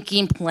always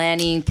thinking,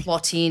 planning,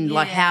 plotting,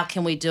 like Yeah. how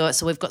can we do it?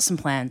 So we've got some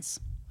plans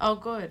Oh,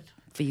 good.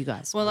 for you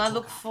guys. Well, I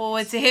look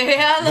forward to hearing.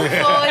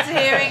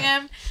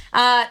 Them.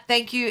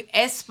 Thank you,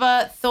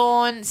 Espa,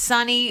 Thorn,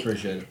 Sunny.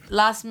 Appreciate it.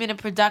 Last Minute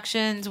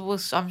Productions.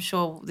 I'm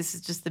sure this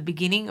is just the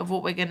beginning of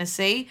what we're going to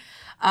see.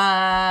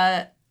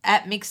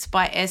 At Mixed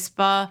by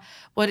Espa.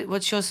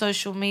 What's your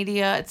social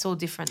media? It's all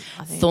different,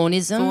 I think.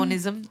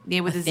 Thornism. Yeah,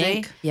 with a Z.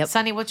 think. Yep.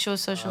 Sunny, what's your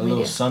social Little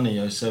media?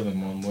 Sunny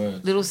 07, one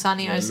word. Little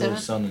Sunny Yeah, 07.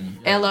 Little Sunny.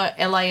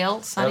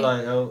 L-A-L, Sunny.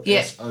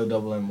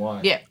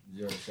 LILSONNY. Yeah.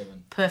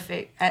 07.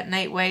 Perfect. At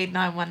Nate Wade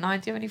 919.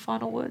 Do you have any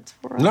final words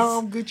for us? No,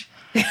 I'm good.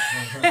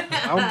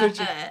 I'm good.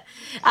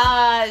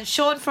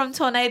 Shaun from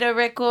Tornado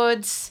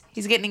Records.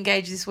 He's getting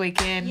engaged this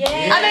weekend. Yeah.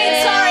 I mean,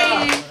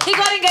 sorry. He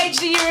got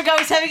engaged a year ago.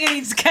 He's having an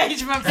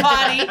engagement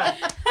party.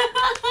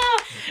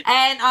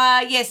 And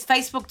yes,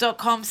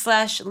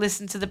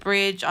 facebook.com/listen to the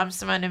bridge. I'm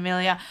Simone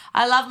Amelia.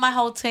 I love my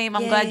whole team.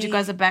 I'm glad you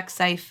guys are back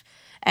safe.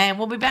 And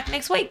we'll be back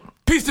next week.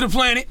 Peace to the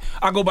planet.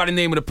 I go by the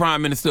name of the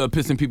Prime Minister of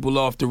pissing people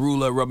off, the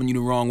ruler rubbing you the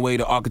wrong way,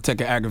 the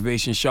architect of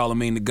aggravation,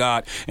 Charlemagne the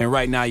God. And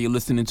right now you're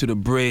listening to The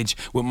Bridge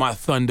with my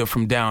thunder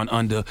from down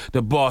under,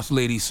 the boss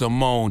lady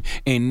Simone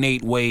and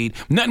Nate Wade.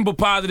 Nothing but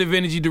positive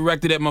energy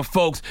directed at my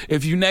folks.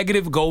 If you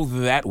negative, go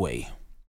that way.